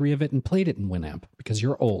MP3 of it and played it in Winamp because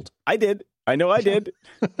you're old. I did. I know I did.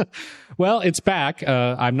 Well, it's back.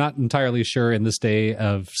 I'm not entirely sure in this day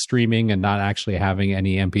of streaming and not actually having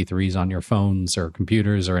any MP3s on your phones or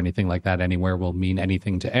computers or anything like that anywhere will mean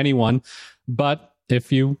anything to anyone. But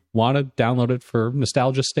if you want to download it for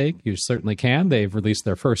nostalgia's sake, you certainly can. They've released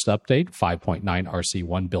their first update, 5.9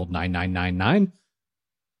 RC1 build 9999,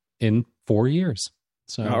 in 4 years.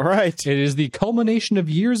 So all right. It is the culmination of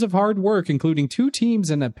years of hard work, including 2 teams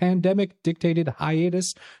and a pandemic-dictated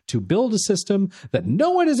hiatus to build a system that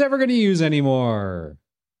no one is ever going to use anymore.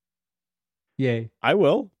 Yay. I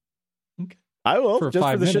will. Okay. I will. For just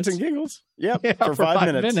 5 for the minutes. shits and giggles. Yep. Yeah, for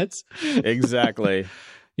 5 minutes. Exactly.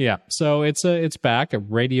 Yeah, so it's back.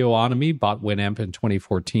 Radionomy bought Winamp in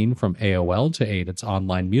 2014 from AOL to aid its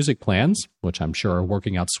online music plans, which I'm sure are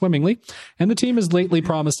working out swimmingly. And the team has lately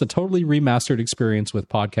promised a totally remastered experience with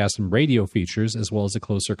podcast and radio features, as well as a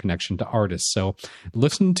closer connection to artists. So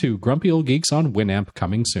listen to Grumpy Old Geeks on Winamp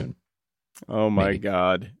coming soon. Oh my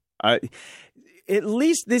God. At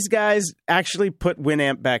least these guys actually put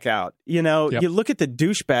Winamp back out. You know, You look at the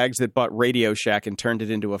douchebags that bought Radio Shack and turned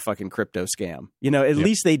it into a fucking crypto scam. You know, at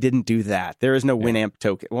least they didn't do that. There is no Winamp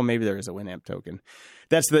token. Well, maybe there is a Winamp token.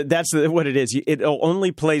 That's what it is. It'll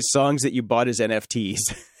only play songs that you bought as NFTs.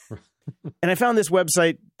 And I found this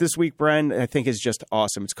website this week, Brian, I think is just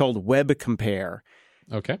awesome. It's called Web Compare.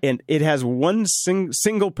 Okay. And it has one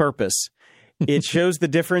single purpose. It shows the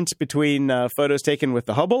difference between photos taken with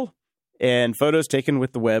the Hubble and photos taken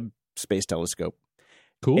with the Webb Space Telescope.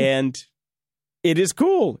 Cool. And it is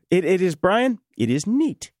cool. It is, Brian, it is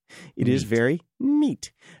neat. It is very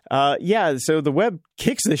neat. So the Webb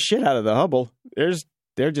kicks the shit out of the Hubble.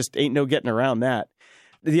 There just ain't no getting around that.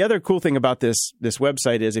 The other cool thing about this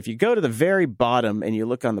website is if you go to the very bottom and you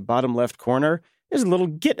look on the bottom left corner, there's a little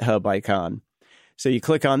GitHub icon. So you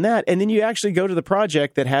click on that, and then you actually go to the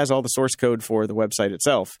project that has all the source code for the website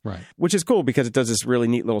itself, Right. which is cool because it does this really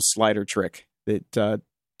neat little slider trick that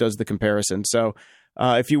does the comparison. So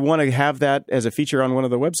if you want to have that as a feature on one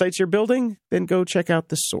of the websites you're building, then go check out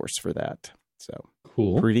the source for that. So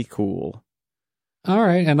Cool. pretty cool. All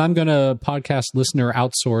right, and I'm going to podcast listener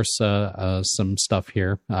outsource some stuff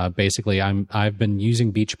here. Basically, I've been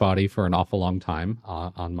using Beachbody for an awful long time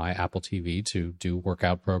on my Apple TV to do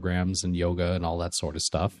workout programs and yoga and all that sort of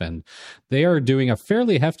stuff, and they are doing a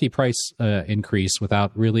fairly hefty price increase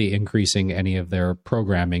without really increasing any of their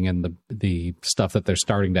programming, and the stuff that they're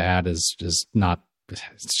starting to add is not.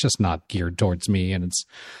 It's just not geared towards me, and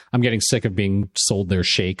I'm getting sick of being sold their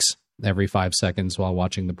shakes every 5 seconds while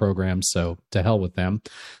watching the program, so to hell with them.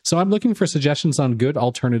 So I'm looking for suggestions on good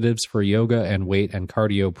alternatives for yoga and weight and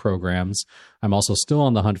cardio programs. I'm also still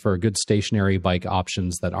on the hunt for good stationary bike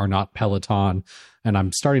options that are not Peloton, and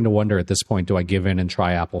I'm starting to wonder at this point, do I give in and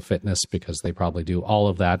try Apple Fitness, because they probably do all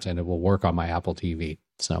of that and it will work on my Apple TV.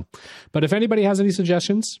 So, but if anybody has any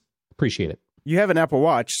suggestions, appreciate it. You have an Apple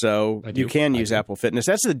Watch, so I do. you can I use do. Apple Fitness.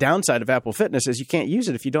 That's the downside of Apple Fitness, is you can't use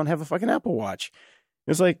it if you don't have a fucking Apple Watch.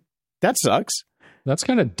 It's like, that sucks. That's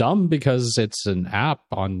kind of dumb because it's an app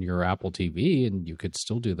on your Apple TV and you could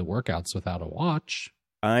still do the workouts without a watch.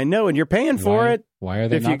 I know, and you're paying for it. Why are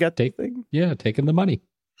they If not you got the thing. taking the money?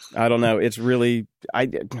 I don't know. It's really,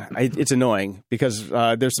 it's annoying because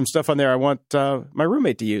there's some stuff on there I want my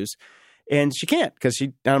roommate to use, and she can't because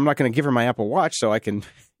I'm not going to give her my Apple Watch so I can,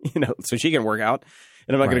 so she can work out,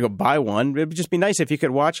 and I'm not going to go buy one. It'd just be nice if you could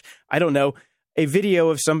watch, I don't know, a video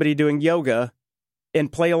of somebody doing yoga and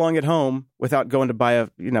play along at home without going to buy a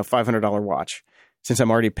 $500 watch, since I'm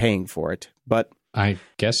already paying for it. But I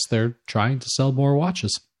guess they're trying to sell more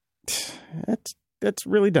watches. that's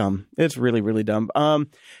really dumb. It's really, really dumb.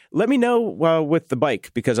 Let me know with the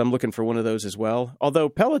bike, because I'm looking for one of those as well. Although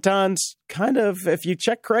Peloton's kind of, if you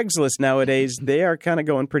check Craigslist nowadays, they are kind of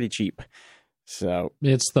going pretty cheap. So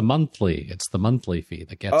It's the monthly fee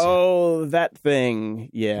that gets oh, that thing.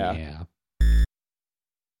 Yeah. Yeah.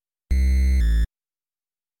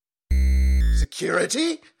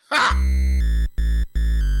 Security? Ha!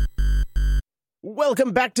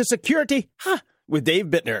 Welcome back to Security with Dave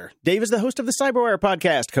Bittner. Dave is the host of the Cyberwire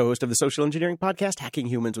podcast, co-host of the social engineering podcast Hacking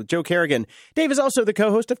Humans with Joe Kerrigan. Dave is also the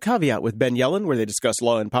co-host of Caveat with Ben Yellen, where they discuss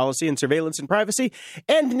law and policy and surveillance and privacy.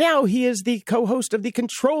 And now he is the co-host of the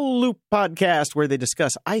Control Loop podcast, where they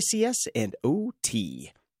discuss ICS and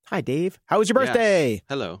OT. Hi, Dave. How was your birthday? Yes.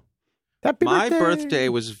 Hello. Happy My birthday. birthday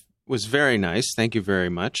was very nice. Thank you very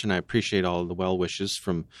much. And I appreciate all the well wishes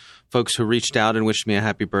from folks who reached out and wished me a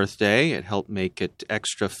happy birthday. It helped make it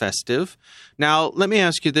extra festive. Now, let me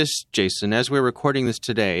ask you this, Jason. As we're recording this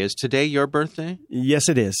today, is today your birthday? Yes,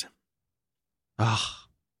 it is. Ah,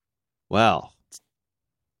 well,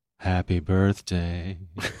 happy birthday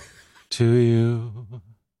to you.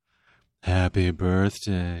 Happy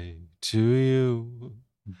birthday to you.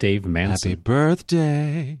 Dave Manson. Happy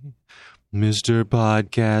birthday, Mr.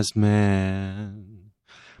 Podcast Man.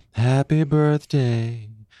 Happy birthday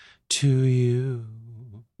to you.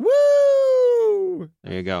 Woo!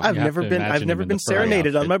 There you go. I've have never to been imagine him in the fur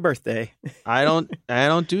serenaded on outfit. my birthday. I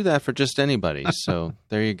don't do that for just anybody. So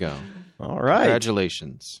there you go. All right.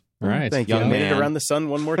 Congratulations. All right. Thank you. young I made it man. around the sun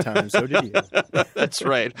one more time. So did you. That's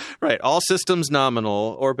right. Right. All systems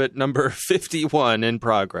nominal. Orbit number 51 in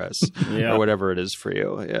progress. Yeah. Or whatever it is for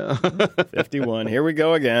you. Yeah. 51. Here we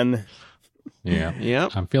go again. Yeah.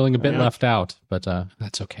 Yep. I'm feeling a bit Yeah. left out, but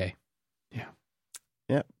that's okay.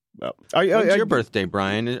 Well, When's your birthday,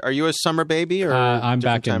 Brian? Are you a summer baby or I'm different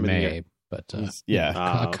back in time of the year? May, but Yeah.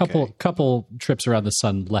 Ah, a couple trips around the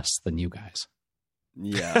sun less than you guys.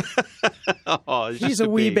 Yeah. Oh, it's He's just a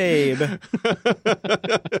wee babe.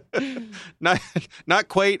 not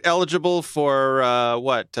quite eligible for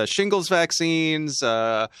shingles vaccines,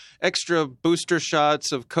 extra booster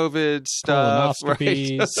shots of COVID stuff,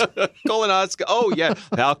 Colonoscopies. right? Colonoscopy. Oh yeah,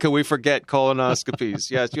 how can we forget colonoscopies?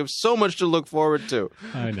 Yes, you have so much to look forward to.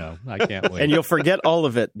 I know. I can't wait. And you'll forget all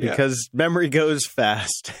of it Yeah. because memory goes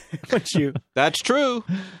fast. Once you, That's true.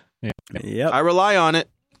 yep. I rely on it.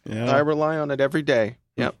 I Yeah. rely on it every day.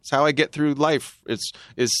 Yep, it's how I get through life.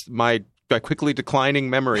 Is my quickly declining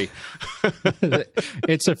memory.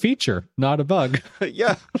 It's a feature, not a bug.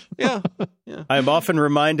 yeah. I'm often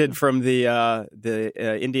reminded from the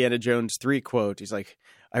Indiana Jones 3 quote. He's like,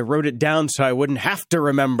 I wrote it down so I wouldn't have to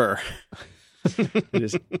remember. It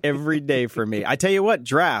is every day for me. I tell you what,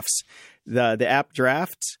 drafts, the app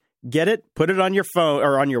Drafts, Get it, put it on your phone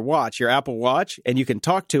or on your watch, your Apple Watch, and you can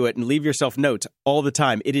talk to it and leave yourself notes all the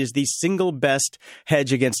time. It is the single best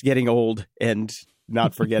hedge against getting old and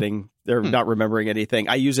not forgetting or not remembering anything.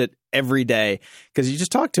 I use it every day because you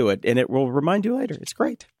just talk to it and it will remind you later. It's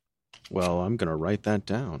great. Well, I'm going to write that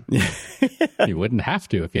down. You wouldn't have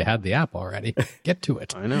to if you had the app already. Get to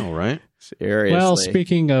it. I know, right? Seriously. Well,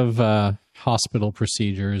 speaking of hospital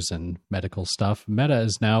procedures and medical stuff, Meta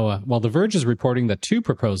is now, The Verge is reporting that 2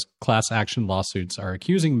 proposed class action lawsuits are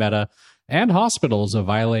accusing Meta and hospitals of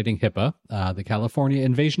violating HIPAA, the California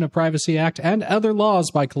Invasion of Privacy Act, and other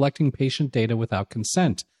laws by collecting patient data without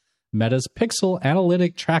consent. Meta's Pixel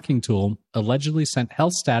analytic tracking tool allegedly sent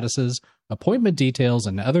health statuses, appointment details,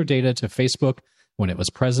 and other data to Facebook when it was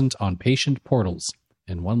present on patient portals.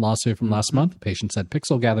 In one lawsuit from last month, the patient said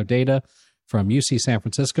Pixel gathered data from UC San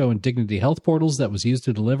Francisco and Dignity Health portals that was used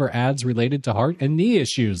to deliver ads related to heart and knee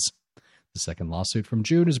issues. The second lawsuit from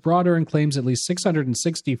June is broader and claims at least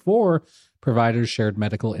 664 providers shared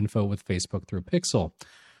medical info with Facebook through Pixel.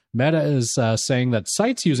 Meta is saying that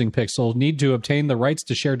sites using Pixel need to obtain the rights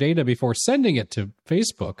to share data before sending it to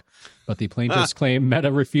Facebook, but the plaintiffs claim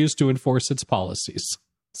Meta refused to enforce its policies.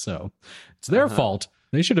 So it's their fault.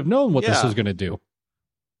 They should have known what this was going to do.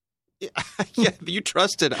 Yeah, you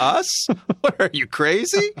trusted us? What, are you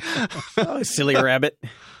crazy? Oh, silly rabbit.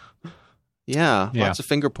 Yeah, lots of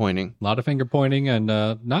finger pointing. A lot of finger pointing and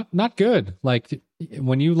not good. Like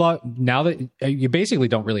when you now that you basically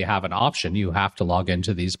don't really have an option, you have to log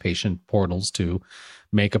into these patient portals to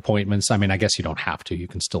make appointments. I mean, I guess you don't have to. You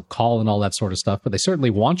can still call and all that sort of stuff, but they certainly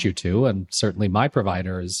want you to. And certainly my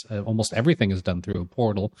provider is almost everything is done through a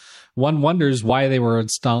portal. One wonders why they were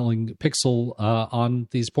installing Pixel on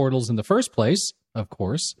these portals in the first place, of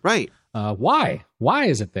course. Right. Why? Why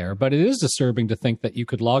is it there? But it is disturbing to think that you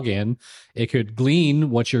could log in, it could glean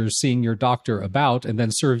what you're seeing your doctor about, and then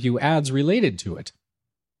serve you ads related to it.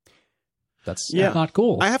 That's not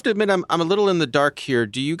cool. I have to admit, I'm a little in the dark here.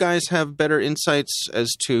 Do you guys have better insights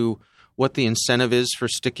as to what the incentive is for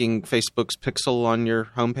sticking Facebook's Pixel on your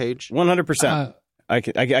homepage? 100%. I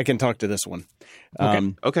can talk to this one.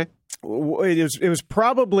 Okay. It was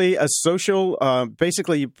probably a social,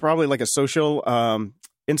 basically probably like a social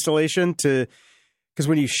installation because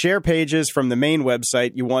when you share pages from the main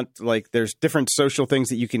website, you want there's different social things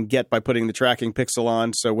that you can get by putting the tracking pixel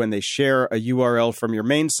on. So when they share a URL from your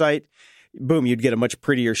main site, boom, you'd get a much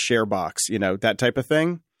prettier share box, that type of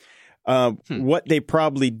thing. What they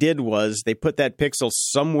probably did was they put that pixel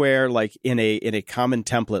somewhere like in a common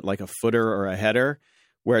template, like a footer or a header,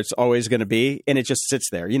 where it's always going to be, and it just sits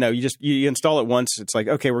there. You install it once, it's like,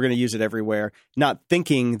 okay, we're going to use it everywhere, not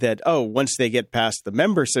thinking that, once they get past the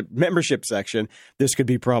membership section, this could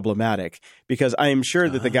be problematic. Because I am sure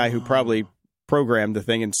that the guy who probably programmed the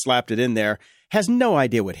thing and slapped it in there has no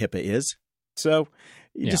idea what HIPAA is. So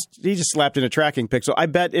he just slapped in a tracking pixel. I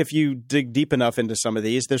bet if you dig deep enough into some of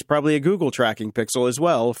these, there's probably a Google tracking pixel as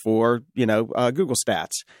well for, Google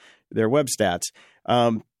stats, their web stats.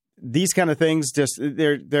 These kind of things, just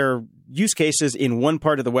they're use cases in one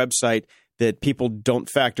part of the website that people don't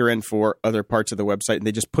factor in for other parts of the website, and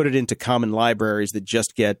they just put it into common libraries that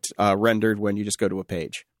just get rendered when you just go to a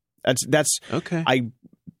page. That's okay. I'm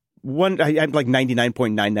like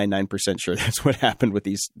 99.999% sure that's what happened with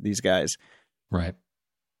these guys. Right.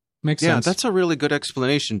 Makes sense. Yeah, that's a really good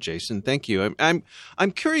explanation, Jason. Thank you. I'm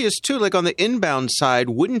curious too. Like on the inbound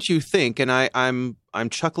side, wouldn't you think? And I'm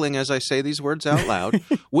chuckling as I say these words out loud.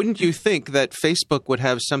 Wouldn't you think that Facebook would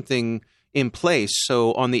have something in place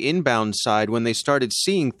so on the inbound side, when they started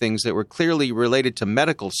seeing things that were clearly related to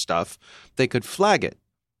medical stuff, they could flag it?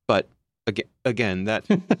 But again, that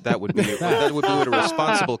would be what a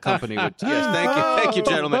responsible company would. Yes, thank you,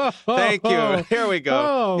 gentlemen. Thank you. Here we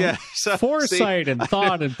go. Yeah, so, foresight and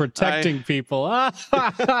thought and protecting people.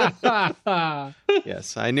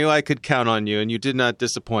 Yes, I knew I could count on you, and you did not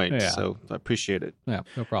disappoint. Yeah. So I appreciate it. Yeah,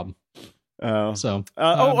 no problem. So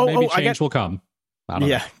maybe change will come. I don't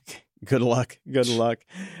know. Good luck.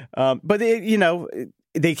 But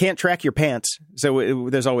they can't track your pants, so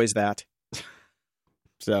there's always that.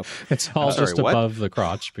 So it's all just above the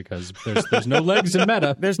crotch because there's no legs in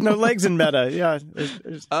Meta. There's no legs in Meta. Yeah.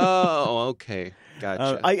 Oh, okay.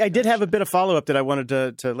 Gotcha. I did have a bit of follow-up that I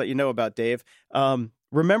wanted to let you know about, Dave.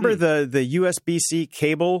 Remember the USB-C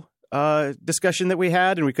cable discussion that we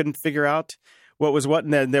had, and we couldn't figure out what was what,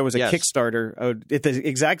 and then there was a Kickstarter at the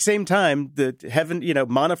exact same time. The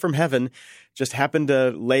Mana from Heaven just happened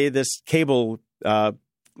to lay this cable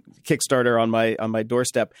Kickstarter on my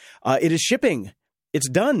doorstep. It is shipping. It's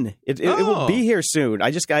done. It will be here soon.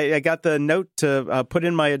 I got the note to put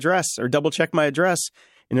in my address or double check my address,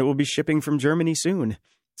 and it will be shipping from Germany soon.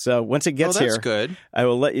 So once it gets that's here, good. I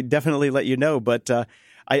will definitely let you know. But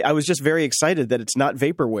I was just very excited that it's not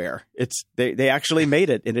vaporware. They actually made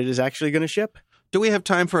it, and it is actually going to ship. Do we have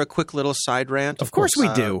time for a quick little side rant? Of course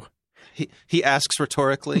we do. He asks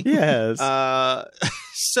rhetorically. Yes.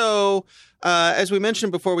 So, as we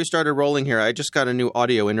mentioned before we started rolling here, I just got a new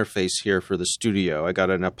audio interface here for the studio. I got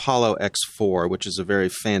an Apollo X4, which is a very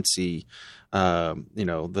fancy,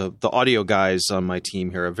 the audio guys on my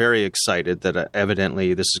team here are very excited that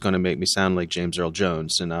evidently this is going to make me sound like James Earl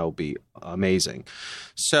Jones, and I'll be amazing.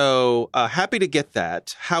 So, happy to get that.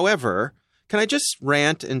 However, can I just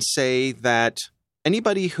rant and say that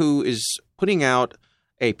anybody who is putting out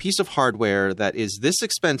a piece of hardware that is this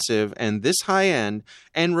expensive and this high end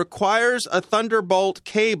and requires a Thunderbolt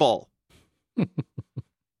cable,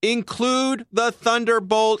 include the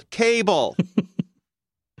Thunderbolt cable.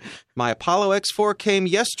 My Apollo X4 came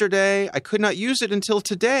yesterday. I could not use it until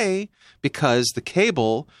today because the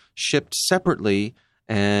cable shipped separately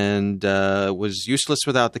and was useless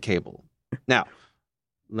without the cable. Now,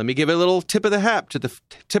 let me give a little tip of the hat to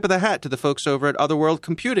the folks over at Otherworld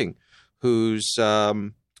Computing, whose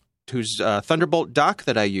Thunderbolt dock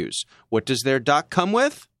that I use. What does their dock come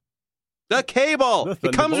with? The cable.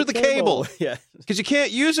 It comes with the cable. Yeah. Because you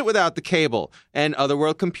can't use it without the cable. And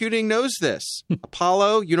Otherworld Computing knows this.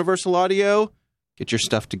 Apollo, Universal Audio, get your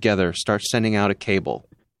stuff together. Start sending out a cable.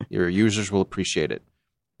 Your users will appreciate it.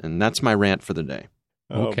 And that's my rant for the day.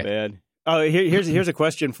 Okay. Oh, man. Oh, here's a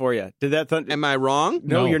question for you. Did that Am I wrong?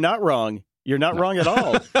 No, No. you're not wrong. You're not wrong at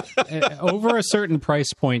all. Over a certain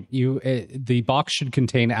price point, the box should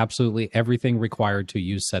contain absolutely everything required to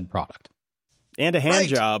use said product. And a hand Right.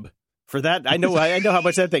 job. For that, I know how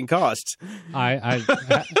much that thing costs.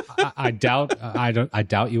 I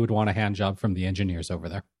doubt you would want a hand job from the engineers over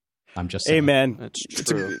there. I'm just saying. Hey, man. That's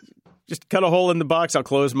true. Just cut a hole in the box. I'll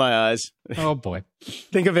close my eyes. Oh boy.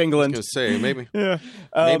 Think of I England. was going to say, maybe Yeah.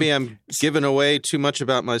 maybe I'm giving away too much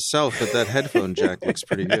about myself, but that headphone jack looks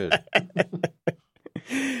pretty good.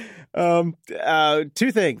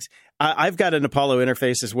 Two things. I've got an Apollo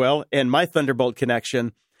interface as well, and my Thunderbolt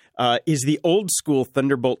connection is the old school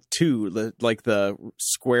Thunderbolt 2, like the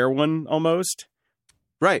square one almost.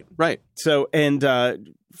 Right. So, and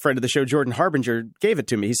friend of the show, Jordan Harbinger, gave it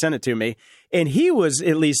to me. He sent it to me, and he was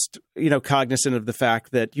at least, cognizant of the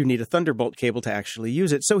fact that you need a Thunderbolt cable to actually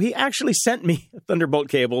use it. So he actually sent me a Thunderbolt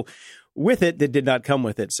cable with it that did not come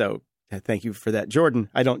with it. So thank you for that, Jordan.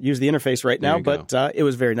 I don't use the interface right now, There you but it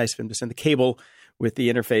was very nice of him to send the cable with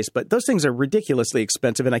the interface. But those things are ridiculously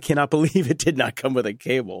expensive, and I cannot believe it did not come with a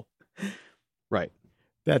cable. Right.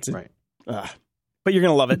 That's it. Right. But you're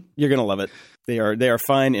going to love it. You're going to love it. They are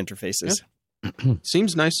fine interfaces.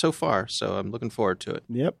 Seems nice so far, so I'm looking forward to it.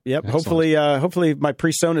 Yep. Excellent. Hopefully my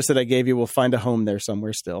PreSonus that I gave you will find a home there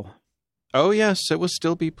somewhere still. Oh, yes, it will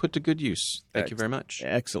still be put to good use. Thank you very much.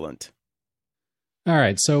 Excellent. All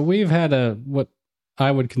right. So we've had what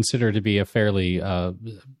I would consider to be a fairly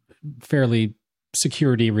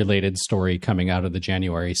security-related story coming out of the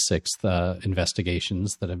January 6th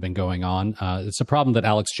investigations that have been going on. It's a problem that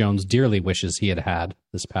Alex Jones dearly wishes he had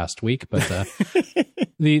this past week, but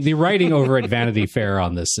the writing over at Vanity Fair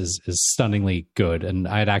on this is stunningly good, and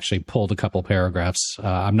I had actually pulled a couple paragraphs.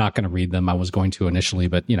 I'm not going to read them. I was going to initially,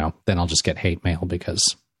 but then I'll just get hate mail because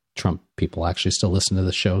Trump people actually still listen to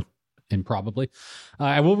the show. Improbably.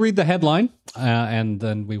 I will read the headline, and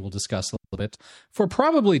then we will discuss a little bit. For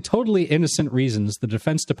probably totally innocent reasons, the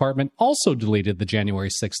Defense Department also deleted the January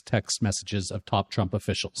 6th text messages of top Trump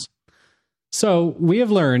officials. So we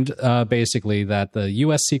have learned, basically, that the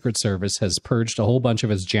U.S. Secret Service has purged a whole bunch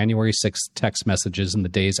of its January 6th text messages in the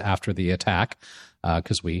days after the attack,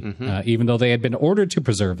 because even though they had been ordered to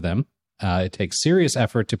preserve them, it takes serious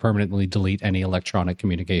effort to permanently delete any electronic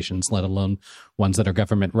communications, let alone ones that are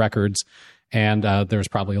government records. And there's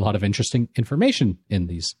probably a lot of interesting information in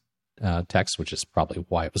these texts, which is probably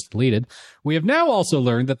why it was deleted. We have now also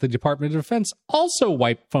learned that the Department of Defense also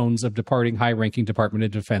wiped phones of departing high-ranking Department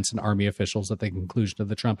of Defense and Army officials at the conclusion of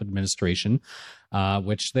the Trump administration,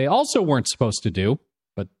 which they also weren't supposed to do,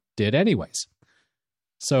 but did anyways.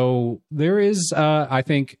 So there is, I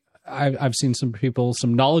think, I've seen some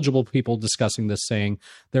knowledgeable people discussing this, saying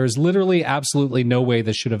there is literally absolutely no way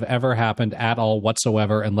this should have ever happened at all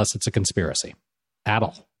whatsoever, unless it's a conspiracy. At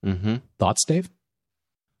all. Mm-hmm. Thoughts, Dave?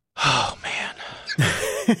 Oh, man.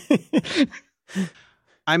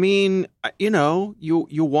 I mean,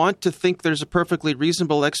 you want to think there's a perfectly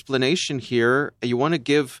reasonable explanation here. You want to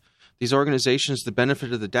give these organizations the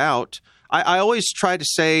benefit of the doubt. I always try to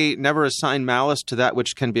say never assign malice to that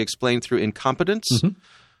which can be explained through incompetence. Mm-hmm.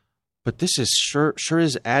 But this is sure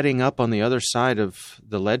is adding up on the other side of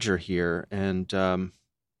the ledger here. And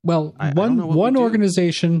Well, I don't know what one we do.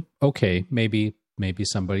 organization, okay, maybe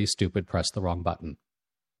somebody stupid pressed the wrong button.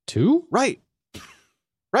 2? Right.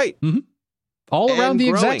 All And around the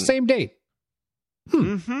growing. exact same date.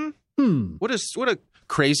 Mm-hmm. What a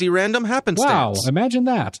crazy random happenstance. Wow, imagine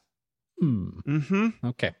that. Mm-hmm.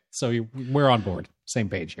 Okay, so we're on board. Same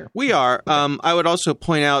page here. We are. I would also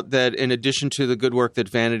point out that in addition to the good work that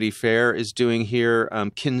Vanity Fair is doing here,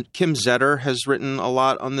 Kim Zetter has written a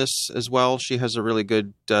lot on this as well. She has a really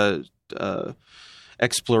good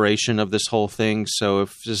exploration of this whole thing. So if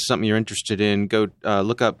this is something you're interested in, go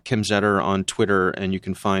look up Kim Zetter on Twitter, and you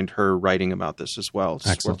can find her writing about this as well. It's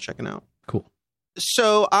Excellent. worth checking out. Cool.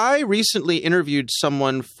 So I recently interviewed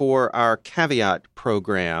someone for our Caveat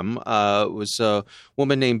program. It was a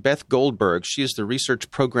woman named Beth Goldberg. She is the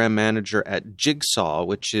research program manager at Jigsaw,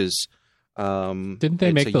 which is Didn't they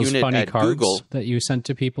it's make a those unit funny at cards Google. that you sent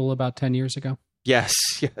to people about 10 years ago? Yes.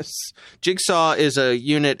 Jigsaw is a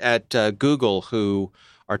unit at Google who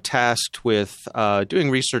are tasked with doing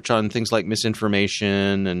research on things like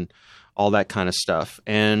misinformation and all that kind of stuff.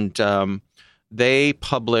 And they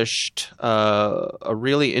published a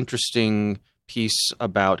really interesting piece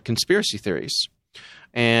about conspiracy theories.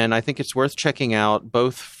 And I think it's worth checking out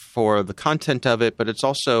both for the content of it, but it's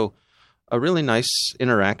also a really nice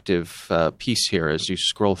interactive piece here as you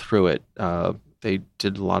scroll through it. They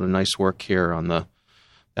did a lot of nice work here on the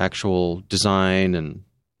actual design and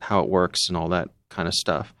how it works and all that kind of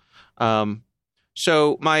stuff.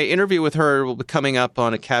 So my interview with her will be coming up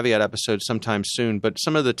on a Caveat episode sometime soon, but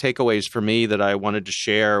some of the takeaways for me that I wanted to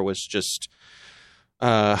share was just,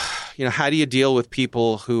 how do you deal with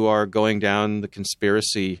people who are going down the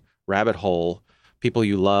conspiracy rabbit hole, people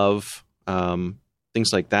you love,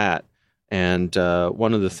 things like that. And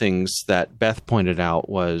one of the things that Beth pointed out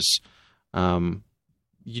was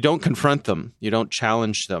you don't confront them. You don't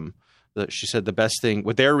challenge them. She said the best thing,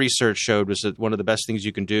 what their research showed was that one of the best things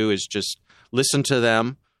you can do is just listen to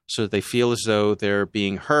them so that they feel as though they're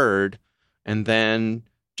being heard, and then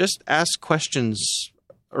just ask questions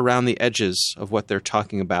around the edges of what they're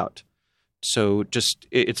talking about. So just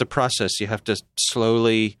it's a process. You have to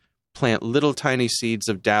slowly plant little tiny seeds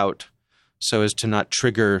of doubt so as to not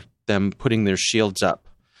trigger them putting their shields up.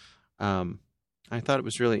 I thought it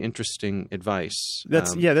was really interesting advice.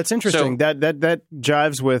 That's interesting. so- that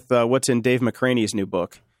jives with what's in Dave McCraney's new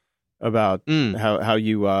book about how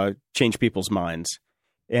you change people's minds.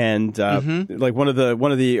 And like one of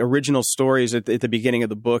the original stories at the beginning of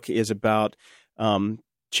the book is about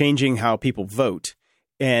changing how people vote.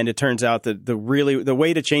 And it turns out that the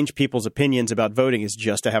way to change people's opinions about voting is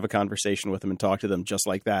just to have a conversation with them and talk to them just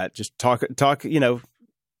like that. Just talk,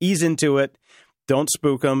 ease into it. Don't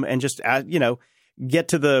spook them, and just get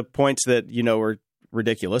to the points that are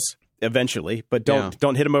ridiculous eventually, but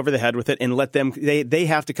don't hit them over the head with it, and let them. They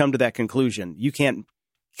have to come to that conclusion. You can't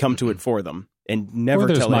come to it for them, and never Or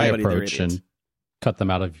there's tell my anybody they're approach idiots. and cut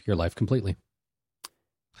them out of your life completely.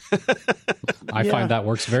 I find that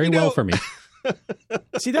works very well for me.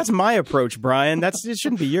 See, that's my approach, Brian. It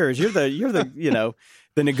shouldn't be yours. You're the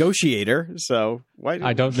the negotiator. So why?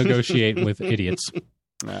 I don't negotiate with idiots.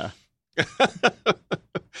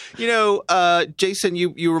 Jason,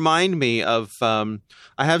 you remind me of I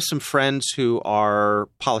have some friends who are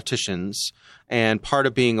politicians, and part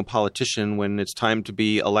of being a politician when it's time to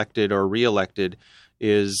be elected or reelected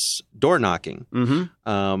is door knocking.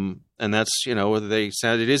 Mm-hmm. And that's,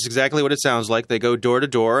 it is exactly what it sounds like. They go door to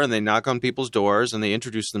door and they knock on people's doors and they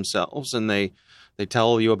introduce themselves and they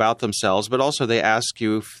tell you about themselves, but also they ask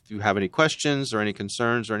you if you have any questions or any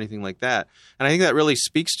concerns or anything like that. And I think that really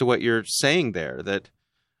speaks to what you're saying there, that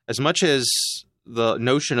as much as the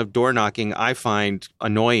notion of door knocking I find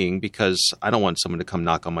annoying because I don't want someone to come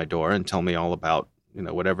knock on my door and tell me all about,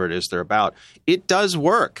 whatever it is they're about. It does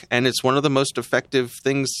work, and it's one of the most effective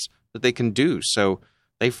things that they can do. So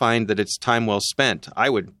they find that it's time well spent. I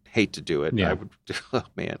would hate to do it. Yeah. I would,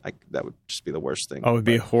 that would just be the worst thing. Oh, it would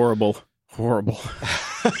be horrible.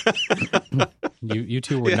 You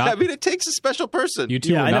two were not. I mean, it takes a special person. You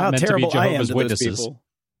two Yeah, were I know how not meant to be terrible I am Jehovah's to those Witnesses. people.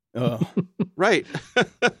 Oh. Right.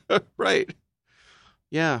 Right.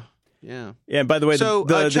 Yeah. Yeah, and by the way, So,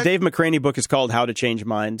 the check- Dave McCraney book is called How to Change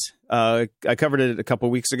Minds. I covered it a couple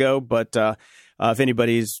weeks ago, but if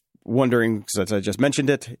anybody's wondering, since I just mentioned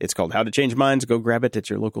it, it's called How to Change Minds. Go grab it at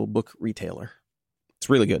your local book retailer. It's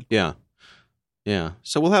really good. Yeah. Yeah.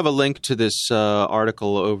 So we'll have a link to this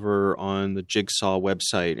article over on the Jigsaw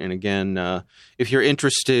website. And again, if you're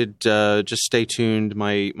interested, just stay tuned.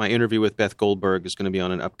 My interview with Beth Goldberg is going to be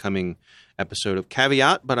on an upcoming episode of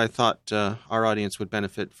Caveat, but I thought our audience would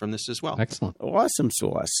benefit from this as well. Excellent. Awesome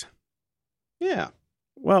sauce. Yeah.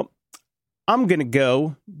 Well, I'm going to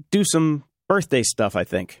go do some birthday stuff, I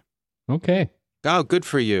think. Okay. Oh, good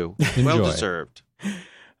for you. Well Enjoy. deserved.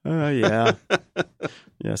 Yeah.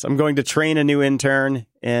 Yes, I'm going to train a new intern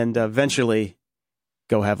and eventually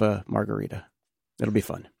go have a margarita. It'll be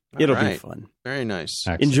fun. It'll be right. fun. Very nice.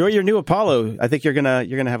 Excellent. Enjoy your new Apollo. I think you're gonna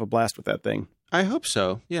have a blast with that thing. I hope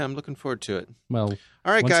so. Yeah, I'm looking forward to it. Well,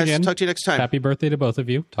 All right, Once guys. again, Talk to you next time. happy birthday to both of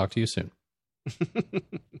you. Talk to you soon.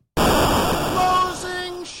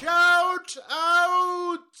 Closing shout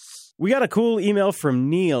outs. We got a cool email from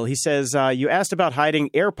Neil. He says, you asked about hiding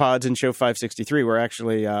AirPods in show 563. We're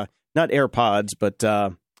actually not AirPods, but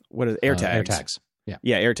what is AirTags? AirTags. Yeah.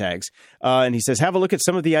 Yeah, AirTags. And he says, have a look at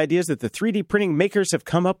some of the ideas that the 3D printing makers have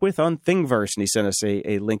come up with on Thingiverse. And he sent us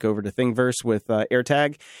a link over to Thingiverse with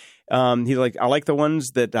AirTag. He's like, I like the ones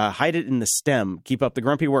that hide it in the stem. Keep up the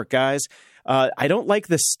grumpy work, guys. I don't like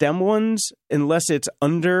the stem ones unless it's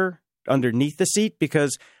underneath the seat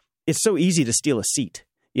because it's so easy to steal a seat.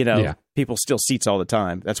 You know, Yeah. people steal seats all the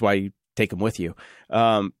time. That's why you take them with you.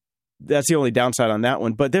 That's the only downside on that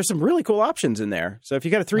one. But there's some really cool options in there. So if you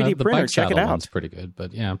got a 3D the printer, bike check it saddle out. one's pretty good,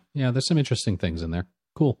 but yeah, there's some interesting things in there.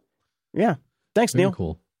 Cool. Yeah. Thanks, Very Neil.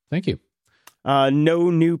 cool. Thank you. No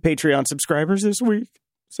new Patreon subscribers this week.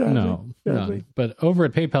 Sadly. No. Sadly. But over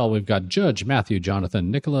at PayPal, we've got Judge, Matthew, Jonathan,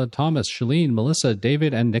 Nicola, Thomas, Shalene, Melissa,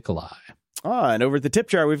 David, and Nikolai. And over at the tip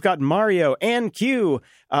jar, we've got Mario and Q,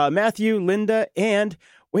 Matthew, Linda, and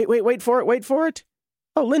wait for it.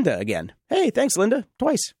 Oh, Linda again. Hey, thanks, Linda.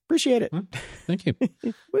 Twice. Appreciate it. Thank you.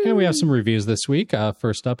 And we have some reviews this week.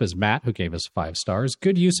 First up is Matt, who gave us 5 stars.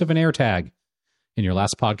 Good use of an AirTag. In your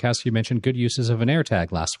last podcast, you mentioned good uses of an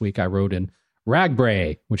AirTag. Last week, I wrote in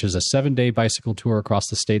Ragbray, which is a 7-day bicycle tour across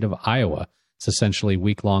the state of Iowa. It's essentially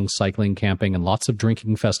week-long cycling, camping, and lots of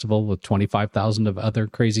drinking festival with 25,000 of other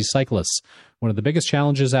crazy cyclists. One of the biggest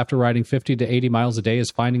challenges after riding 50 to 80 miles a day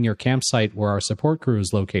is finding your campsite where our support crew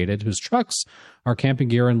is located, whose trucks are camping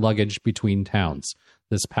gear and luggage between towns.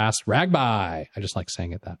 This past Ragbay, I just like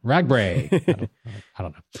saying it that. Ragbray. I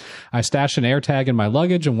don't know. I stashed an AirTag in my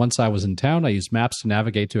luggage, and once I was in town, I used maps to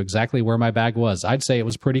navigate to exactly where my bag was. I'd say it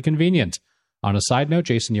was pretty convenient. On a side note,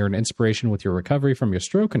 Jason, you're an inspiration with your recovery from your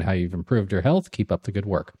stroke and how you've improved your health. Keep up the good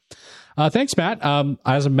work. Thanks, Matt.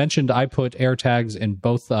 As I mentioned, I put AirTags in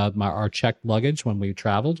both our checked luggage when we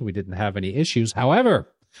traveled. We didn't have any issues. However,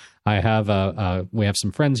 we have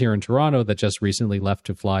some friends here in Toronto that just recently left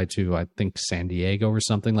to fly to, I think, San Diego or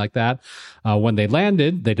something like that. When they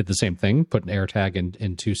landed, they did the same thing, put an AirTag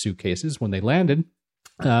in 2 suitcases. When they landed,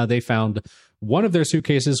 they found one of their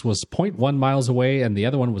suitcases was 0.1 miles away, and the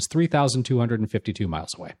other one was 3,252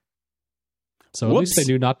 miles away. So at least they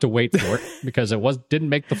knew not to wait for it because it didn't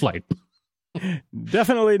make the flight.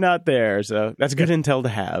 Definitely not there. So that's good intel to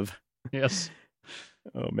have. Yes.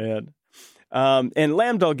 Oh, man. And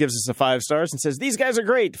Lambdall gives us a 5 stars and says, these guys are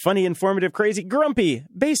great, funny, informative, crazy, grumpy,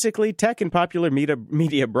 basically tech and popular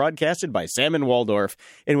media broadcasted by Sam and Waldorf.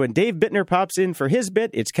 And when Dave Bittner pops in for his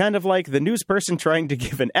bit, it's kind of like the news person trying to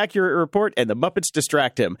give an accurate report and the Muppets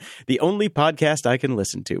distract him. The only podcast I can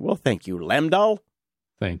listen to. Well, thank you, Lambdall.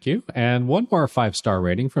 Thank you. And one more 5-star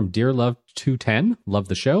rating from Dear Love 210. Love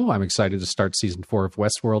the show. I'm excited to start season 4 of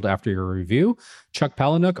Westworld after your review. Chuck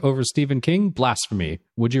Palahniuk over Stephen King. Blasphemy.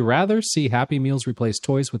 Would you rather see Happy Meals replace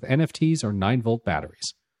toys with NFTs or 9-volt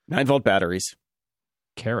batteries? 9-volt batteries.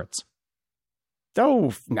 Carrots.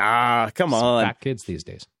 Oh, nah, come Some on. fat kids these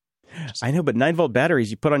days. I know, but 9-volt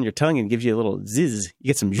batteries you put on your tongue and gives you a little zizz. You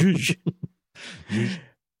get some zhuzh.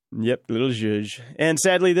 Yep, little zhuzh. And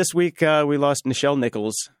sadly, this week we lost Nichelle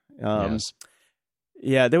Nichols. Yes.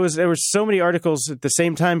 Yeah, there were so many articles at the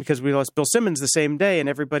same time because we lost Bill Simmons the same day, and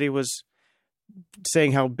everybody was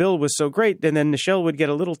saying how Bill was so great, and then Nichelle would get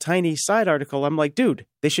a little tiny side article. I'm like, dude,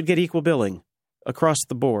 they should get equal billing across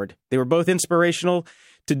the board. They were both inspirational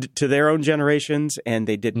to their own generations, and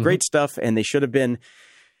they did great stuff, and they should have been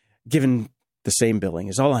given the same billing,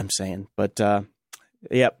 is all I'm saying. But,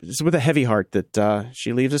 yeah, it's with a heavy heart that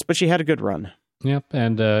she leaves us, but she had a good run. Yep.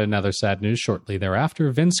 And another sad news shortly thereafter.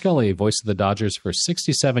 Vin Scully, voice of the Dodgers for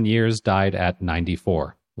 67 years, died at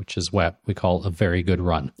 94, which is what we call a very good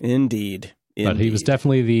run. Indeed. But he was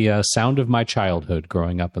definitely the sound of my childhood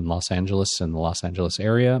growing up in Los Angeles and the Los Angeles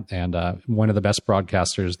area, and one of the best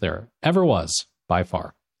broadcasters there ever was, by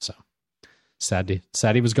far. So sad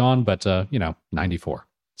he was gone, but, 94.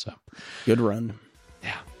 So good run.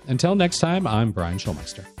 Yeah. Until next time, I'm Brian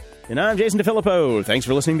Schulmeister. And I'm Jason DeFilippo. Thanks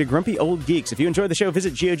for listening to Grumpy Old Geeks. If you enjoyed the show,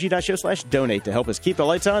 visit gog.show/donate to help us keep the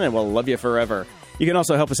lights on, and we'll love you forever. You can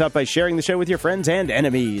also help us out by sharing the show with your friends and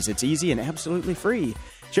enemies. It's easy and absolutely free.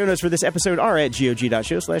 Show notes for this episode are at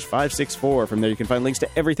gog.show/564. From there, you can find links to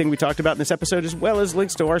everything we talked about in this episode, as well as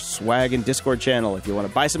links to our swag and Discord channel if you want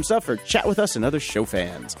to buy some stuff or chat with us and other show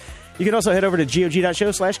fans. You can also head over to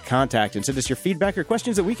gog.show/contact and send us your feedback or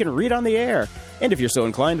questions that we can read on the air. And if you're so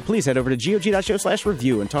inclined, please head over to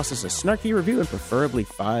gog.show/review and toss us a snarky review and preferably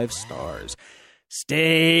 5 stars.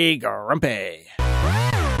 Stay grumpy.